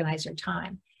want to organize their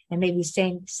time and maybe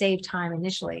save time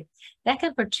initially. That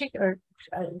can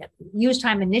use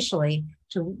time initially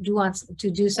to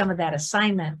do some of that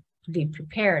assignment, to be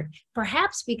prepared,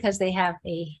 perhaps because they have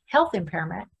a health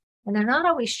impairment and they're not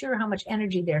always sure how much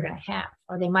energy they're going to have,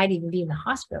 or they might even be in the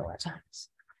hospital at times.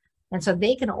 And so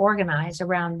they can organize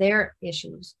around their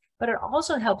issues, but it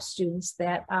also helps students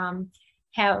that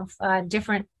have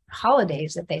different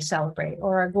holidays that they celebrate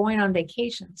or are going on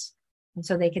vacations. And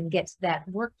so they can get that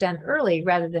work done early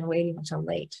rather than waiting until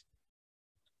late.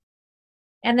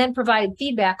 And then provide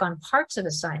feedback on parts of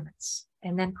assignments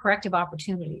and then corrective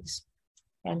opportunities.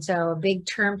 And so a big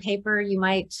term paper, you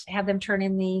might have them turn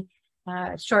in the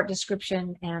short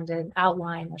description and an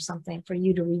outline or something for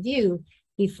you to review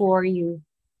before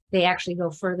they actually go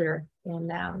further in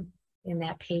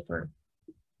that paper.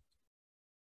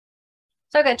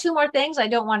 So I've got two more things. I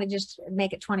don't want to just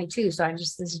make it 22, so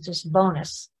this is just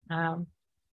bonus.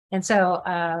 And so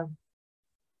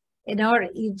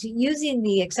using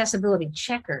the accessibility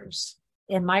checkers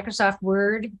in Microsoft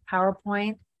Word,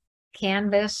 PowerPoint,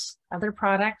 Canvas, other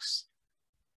products.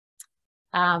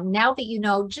 Now that you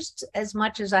know just as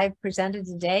much as I've presented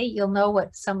today, you'll know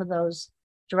what some of those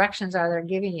directions are they're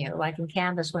giving you, like in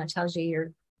Canvas when it tells you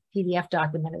your PDF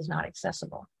document is not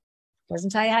accessible.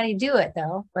 Doesn't tell you how you do it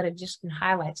though, but it just can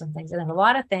highlight some things. And then a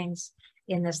lot of things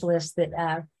in this list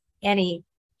that any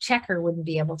checker wouldn't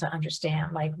be able to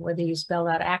understand, like whether you spell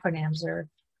out acronyms or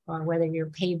whether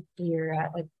your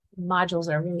modules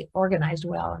are really organized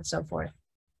well and so forth.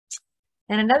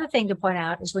 And another thing to point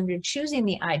out is when you're choosing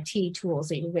the IT tools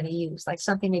that you're going to use, like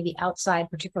something maybe outside,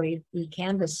 particularly the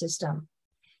Canvas system,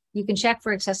 you can check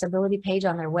for accessibility page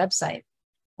on their website.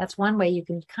 That's one way you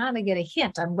can kind of get a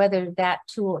hint on whether that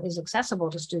tool is accessible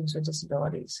to students with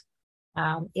disabilities.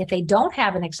 If they don't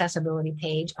have an accessibility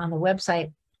page on the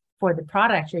website for the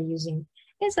product you're using,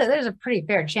 there's a pretty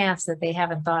fair chance that they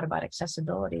haven't thought about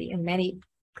accessibility. And many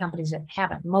companies that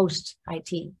haven't, most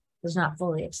IT is not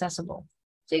fully accessible.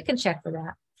 So you can check for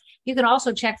that. You can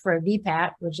also check for a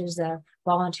VPAT, which is the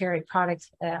voluntary product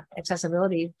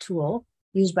accessibility tool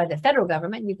used by the federal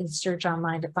government. You can search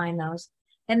online to find those.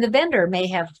 And the vendor may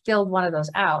have filled one of those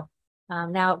out.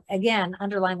 Now, again,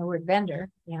 underline the word vendor.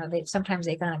 Sometimes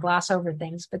they kind of gloss over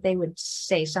things, but they would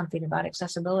say something about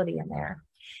accessibility in there.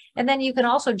 And then you can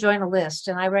also join a list,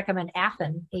 and I recommend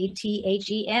ATHEN,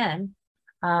 A-T-H-E-N,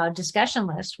 discussion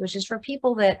list, which is for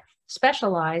people that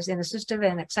specialize in assistive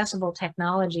and accessible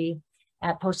technology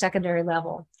at post-secondary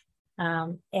level.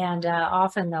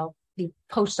 Often they'll be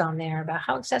posts on there about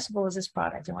how accessible is this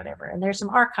product and whatever. And there's some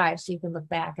archives so you can look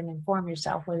back and inform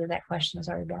yourself whether that question has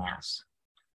already been asked.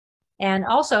 And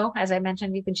also, as I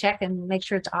mentioned, you can check and make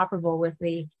sure it's operable with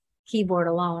the keyboard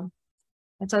alone.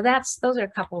 And so those are a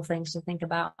couple of things to think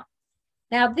about.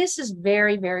 Now, this is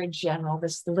very, very general,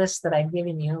 the list that I've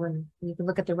given you, and you can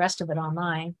look at the rest of it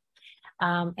online.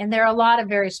 And there are a lot of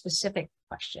very specific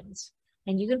questions,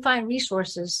 and you can find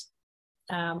resources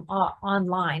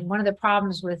online. One of the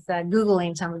problems with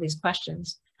Googling some of these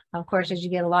questions, of course, is you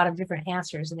get a lot of different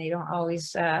answers, and they don't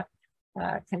always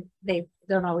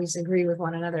agree with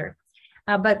one another.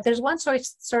 But there's one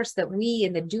source that we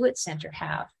in the Do It Center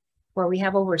have, where we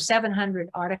have over 700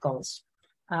 articles,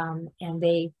 and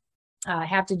they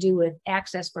have to do with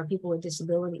access for people with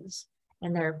disabilities.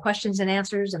 And there are questions and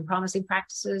answers and promising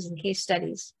practices and case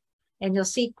studies. And you'll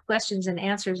see questions and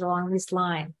answers along this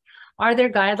line. Are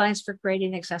there guidelines for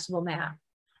creating accessible math?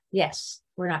 Yes,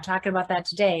 we're not talking about that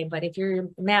today, but if you're a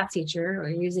math teacher or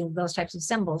using those types of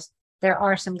symbols, there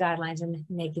are some guidelines in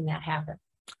making that happen.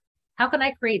 How can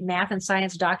I create math and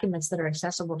science documents that are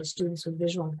accessible to students with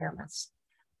visual impairments?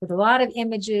 With a lot of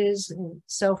images and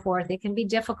so forth, it can be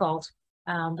difficult,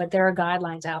 but there are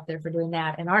guidelines out there for doing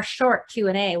that. And our short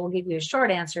Q&A will give you a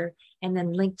short answer and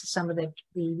then link to some of the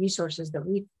resources that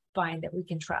we find that we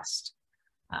can trust.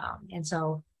 And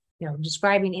so,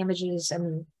 describing images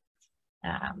and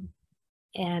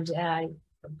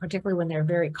particularly when they're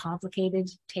very complicated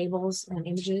tables and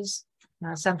images,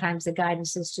 sometimes the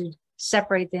guidance is to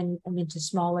separate them into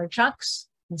smaller chunks.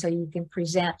 And so you can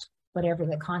present whatever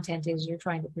the content is you're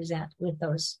trying to present with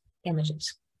those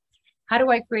images. How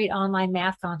do I create online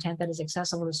math content that is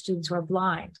accessible to students who are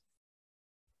blind?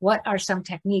 What are some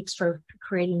techniques for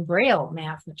creating Braille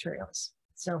math materials?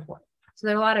 So forth. So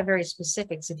there are a lot of very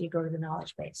specifics if you go to the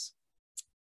knowledge base.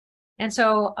 And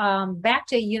so back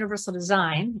to universal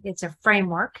design, it's a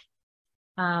framework.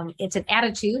 It's an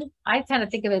attitude. I kind of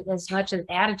think of it as much an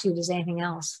attitude as anything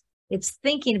else. It's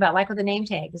thinking about, like with the name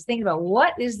tag, it's thinking about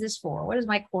what is this for? What is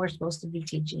my course supposed to be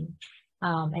teaching?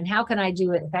 And how can I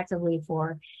do it effectively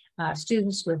for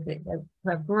students with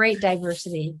a great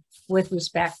diversity with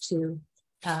respect to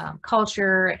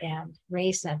culture and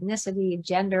race, ethnicity,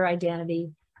 gender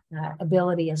identity,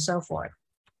 ability, and so forth.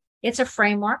 It's a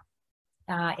framework.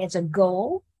 It's a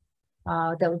goal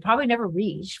that we'll probably never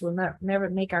reach. We'll never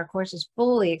make our courses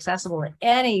fully accessible to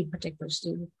any particular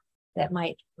student that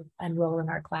might enroll in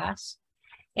our class.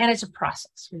 And it's a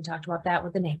process. We talked about that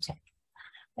with the name tag.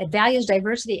 It values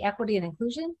diversity, equity, and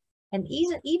inclusion, and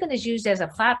even is used as a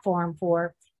platform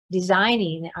for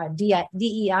designing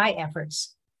DEI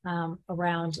efforts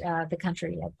around the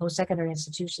country at post-secondary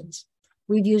institutions.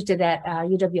 We've used it at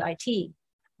UWIT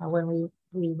when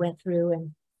we went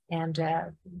through and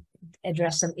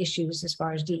addressed some issues as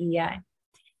far as DEI.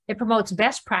 It promotes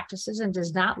best practices and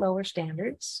does not lower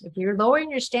standards. If you're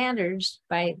lowering your standards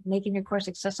by making your course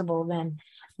accessible, then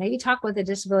maybe talk with the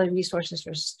Disability Resources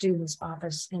for Students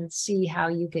office and see how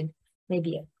you could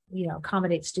maybe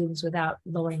accommodate students without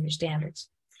lowering your standards.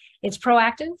 It's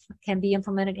proactive, can be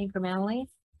implemented incrementally,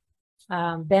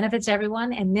 benefits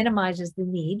everyone, and minimizes the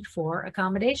need for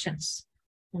accommodations.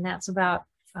 And that's about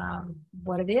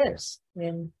what it is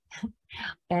in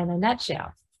a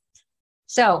nutshell.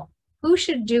 So who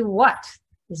should do what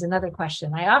is another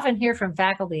question. I often hear from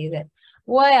faculty that,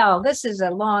 well, this is a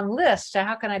long list. So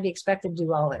how can I be expected to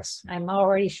do all this? I'm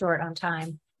already short on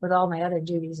time with all my other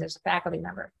duties as a faculty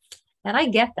member. And I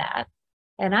get that.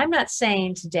 And I'm not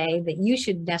saying today that you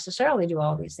should necessarily do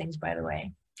all these things, by the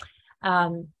way.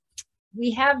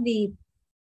 We have the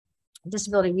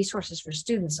Disability Resources for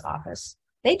Students office.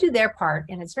 They do their part,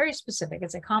 and it's very specific.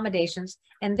 It's accommodations,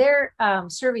 and they're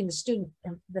serving the student,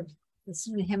 the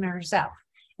student, him or herself.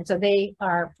 And so they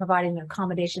are providing an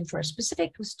accommodation for a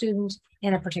specific student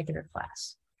in a particular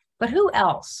class. But who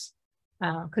else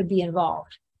could be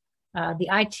involved? The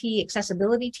IT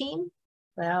accessibility team.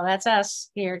 Well, that's us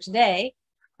here today.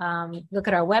 Look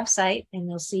at our website and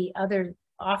you'll see other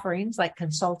offerings like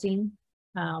consulting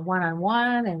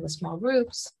one-on-one and with small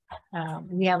groups.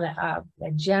 We have a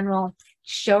general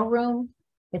showroom.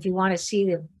 If you want to see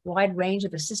the wide range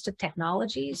of assistive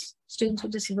technologies students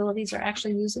with disabilities are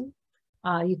actually using,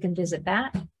 you can visit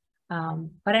that.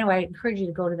 But anyway, I encourage you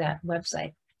to go to that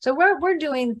website. So we're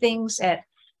doing things that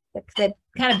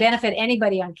kind of benefit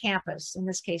anybody on campus, in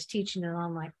this case, teaching an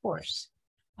online course.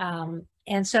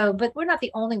 And so, but we're not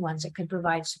the only ones that could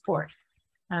provide support.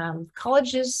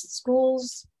 Colleges,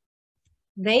 schools,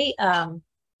 they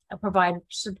provide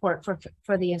support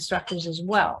for the instructors as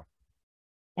well.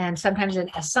 And sometimes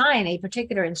they assign a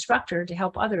particular instructor to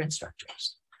help other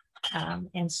instructors.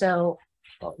 And so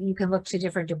you can look to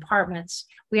different departments.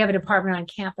 We have a department on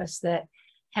campus that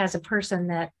has a person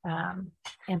that,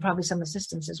 and probably some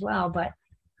assistants as well, but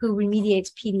who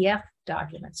remediates PDF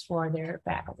documents for their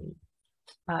faculty.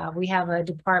 We have a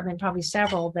department, probably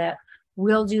several, that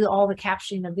will do all the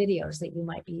captioning of videos that you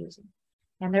might be using.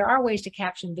 And there are ways to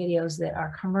caption videos that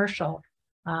are commercial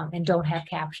and don't have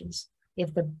captions.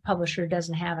 If the publisher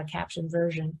doesn't have a captioned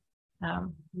version,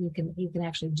 you can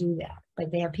actually do that.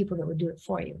 But they have people that would do it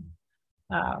for you.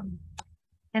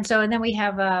 And then we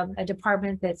have a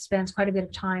department that spends quite a bit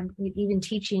of time even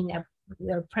teaching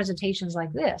presentations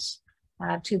like this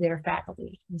to their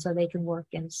faculty. And so they can work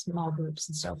in small groups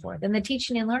and so forth. And the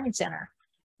Teaching and Learning Center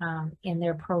in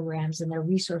their programs and their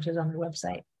resources on their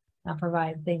website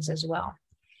provide things as well.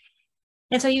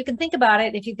 And so you can think about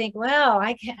it. If you think, well,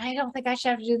 I don't think I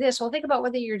should have to do this. Well, think about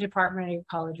whether your department or your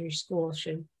college or your school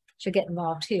should get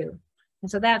involved too.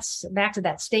 And so that's back to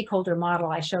that stakeholder model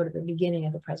I showed at the beginning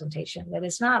of the presentation, that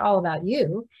it's not all about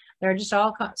you. There are just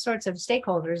all sorts of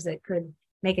stakeholders that could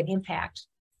make an impact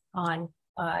on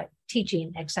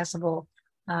teaching accessible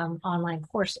online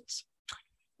courses.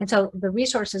 And so the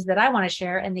resources that I want to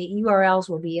share, and the URLs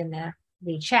will be in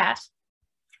the chat,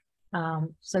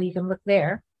 so you can look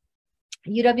there.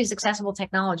 UW's Accessible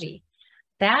Technology.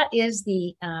 That is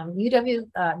the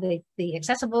the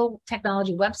Accessible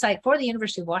Technology website for the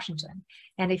University of Washington.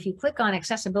 And if you click on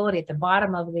accessibility at the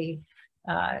bottom of the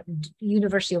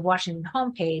University of Washington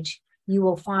homepage, you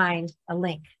will find a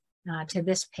link to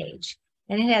this page.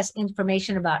 And it has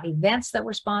information about events that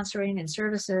we're sponsoring and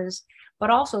services,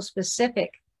 but also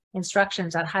specific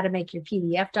instructions on how to make your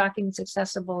PDF documents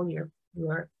accessible,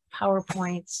 your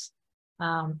PowerPoints,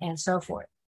 and so forth.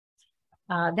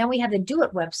 Then we have the Do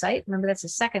It website. Remember, that's the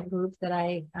second group that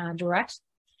I direct.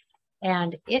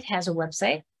 And it has a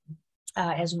website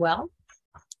as well.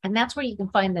 And that's where you can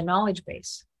find the knowledge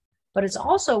base. But it's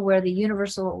also where the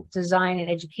Universal Design and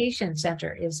Education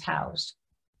Center is housed.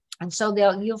 And so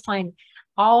you'll find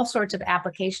all sorts of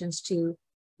applications to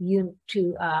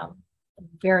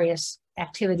various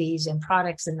activities and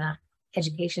products in the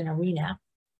education arena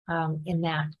in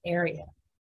that area.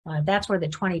 That's where the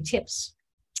 20 Tips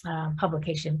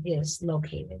publication is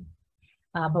located.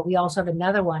 But we also have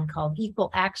another one called Equal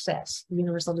Access,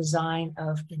 Universal Design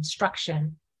of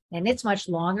Instruction. And it's much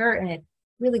longer, and it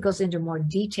really goes into more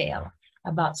detail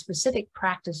about specific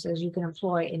practices you can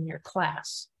employ in your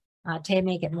class to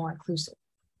make it more inclusive.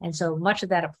 And so much of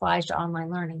that applies to online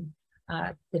learning.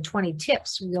 The 20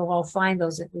 tips, you'll all find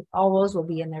those, all those will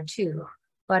be in there too,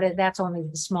 but that's only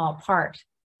a small part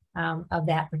of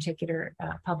that particular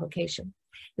publication.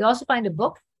 You'll also find a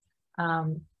book,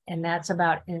 and that's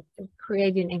about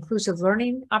creating inclusive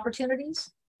learning opportunities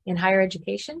in higher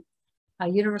education, a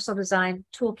Universal Design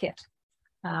Toolkit.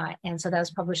 And so that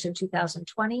was published in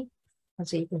 2020. And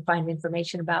so you can find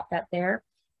information about that there,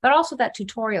 but also that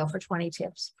tutorial for 20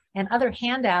 tips and other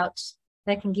handouts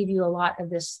that can give you a lot of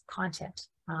this content.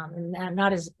 And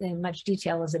not as in much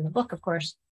detail as in the book, of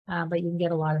course, but you can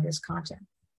get a lot of this content.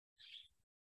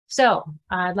 So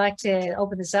I'd like to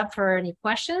open this up for any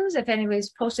questions. If anybody's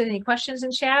posted any questions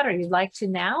in chat or you'd like to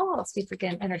now, let's see if we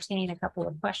can entertain a couple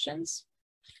of questions.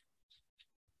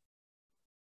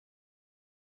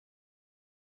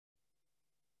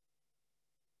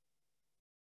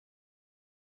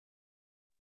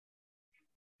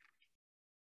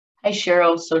 Hi,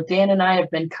 Sheryl. So Dan and I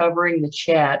have been covering the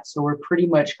chat, so we're pretty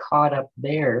much caught up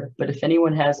there. But if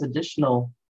anyone has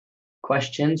additional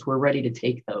questions, we're ready to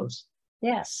take those.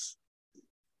 Yes.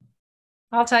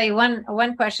 I'll tell you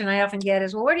one question I often get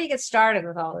is, well, where do you get started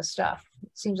with all this stuff? It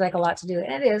seems like a lot to do,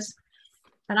 and it is.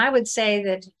 And I would say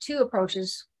that two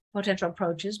approaches, potential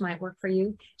approaches, might work for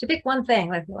you. To pick one thing,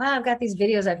 like, well, I've got these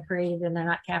videos I've created and they're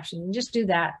not captioned, and just do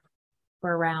that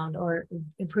for a round, or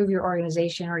improve your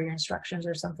organization or your instructions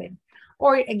or something.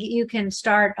 Or you can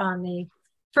start on the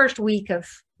first week of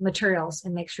materials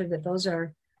and make sure that those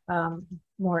are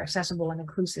more accessible and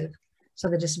inclusive, so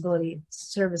the Disability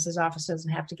Services Office doesn't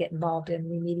have to get involved in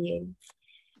remediating.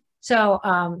 So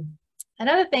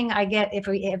another thing I get, if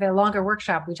we have a longer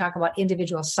workshop, we talk about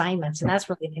individual assignments, and that's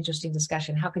really an interesting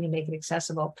discussion. How can you make it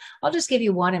accessible? I'll just give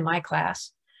you one in my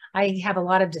class. I have a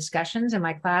lot of discussions in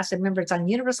my class, and remember, it's on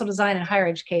universal design in higher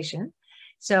education.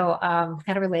 So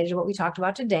kind of related to what we talked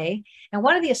about today. And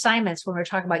one of the assignments when we're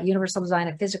talking about universal design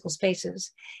of physical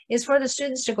spaces is for the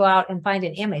students to go out and find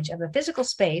an image of a physical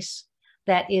space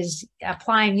that is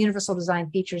applying universal design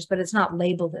features, but it's not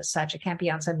labeled as such. It can't be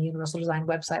on some universal design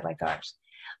website like ours.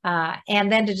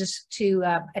 And then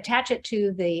to attach it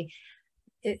to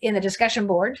in the discussion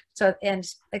board, and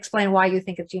explain why you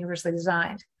think it's universally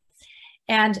designed.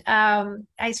 And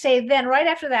I say then right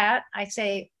after that, I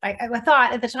say, I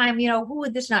thought at the time, you know, who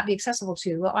would this not be accessible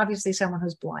to? Well, obviously someone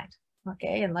who's blind.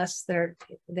 okay, unless they're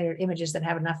images that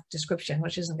have enough description,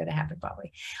 which isn't going to happen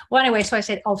probably. Well, anyway, so I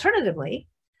said, alternatively,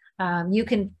 you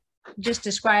can just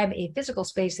describe a physical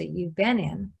space that you've been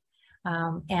in,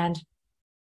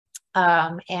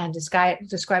 and describe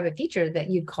a feature that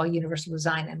you'd call universal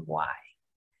design and why.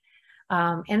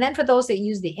 And then for those that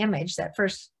use the image, that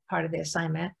first part of the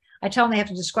assignment, I tell them they have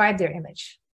to describe their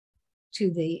image to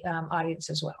the audience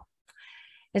as well.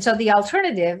 And so the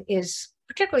alternative is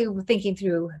particularly thinking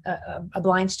through a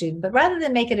blind student, but rather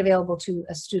than make it available to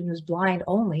a student who's blind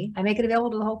only, I make it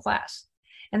available to the whole class.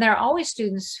 And there are always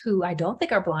students who I don't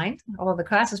think are blind, although the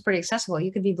class is pretty accessible.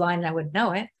 You could be blind and I wouldn't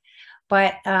know it,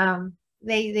 but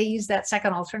they use that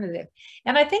second alternative.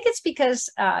 And I think it's because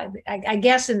I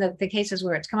guess in the cases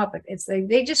where it's come up,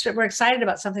 they just were excited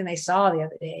about something they saw the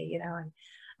other day, you know,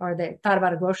 or they thought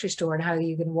about a grocery store and how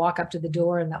you can walk up to the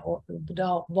door and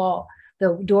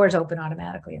the doors open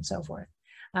automatically and so forth.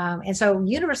 And so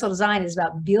universal design is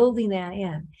about building that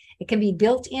in. It can be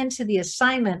built into the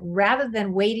assignment rather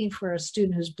than waiting for a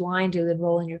student who's blind to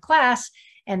enroll in your class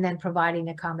and then providing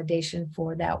accommodation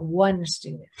for that one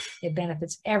student. It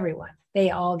benefits everyone. They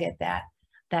all get that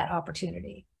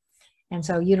opportunity. And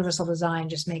so universal design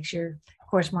just makes your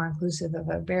course more inclusive of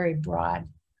a very broad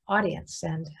audience,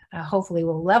 and hopefully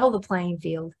will level the playing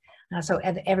field so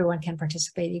everyone can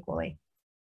participate equally.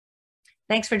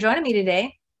 Thanks for joining me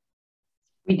today.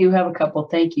 We do have a couple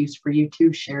thank yous for you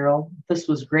too, Sheryl. This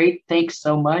was great. Thanks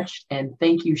so much. And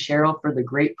thank you, Sheryl, for the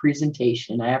great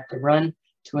presentation. I have to run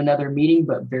to another meeting,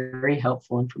 but very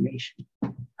helpful information.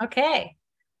 Okay.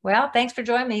 Well, thanks for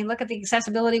joining me. Look at the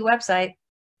accessibility website.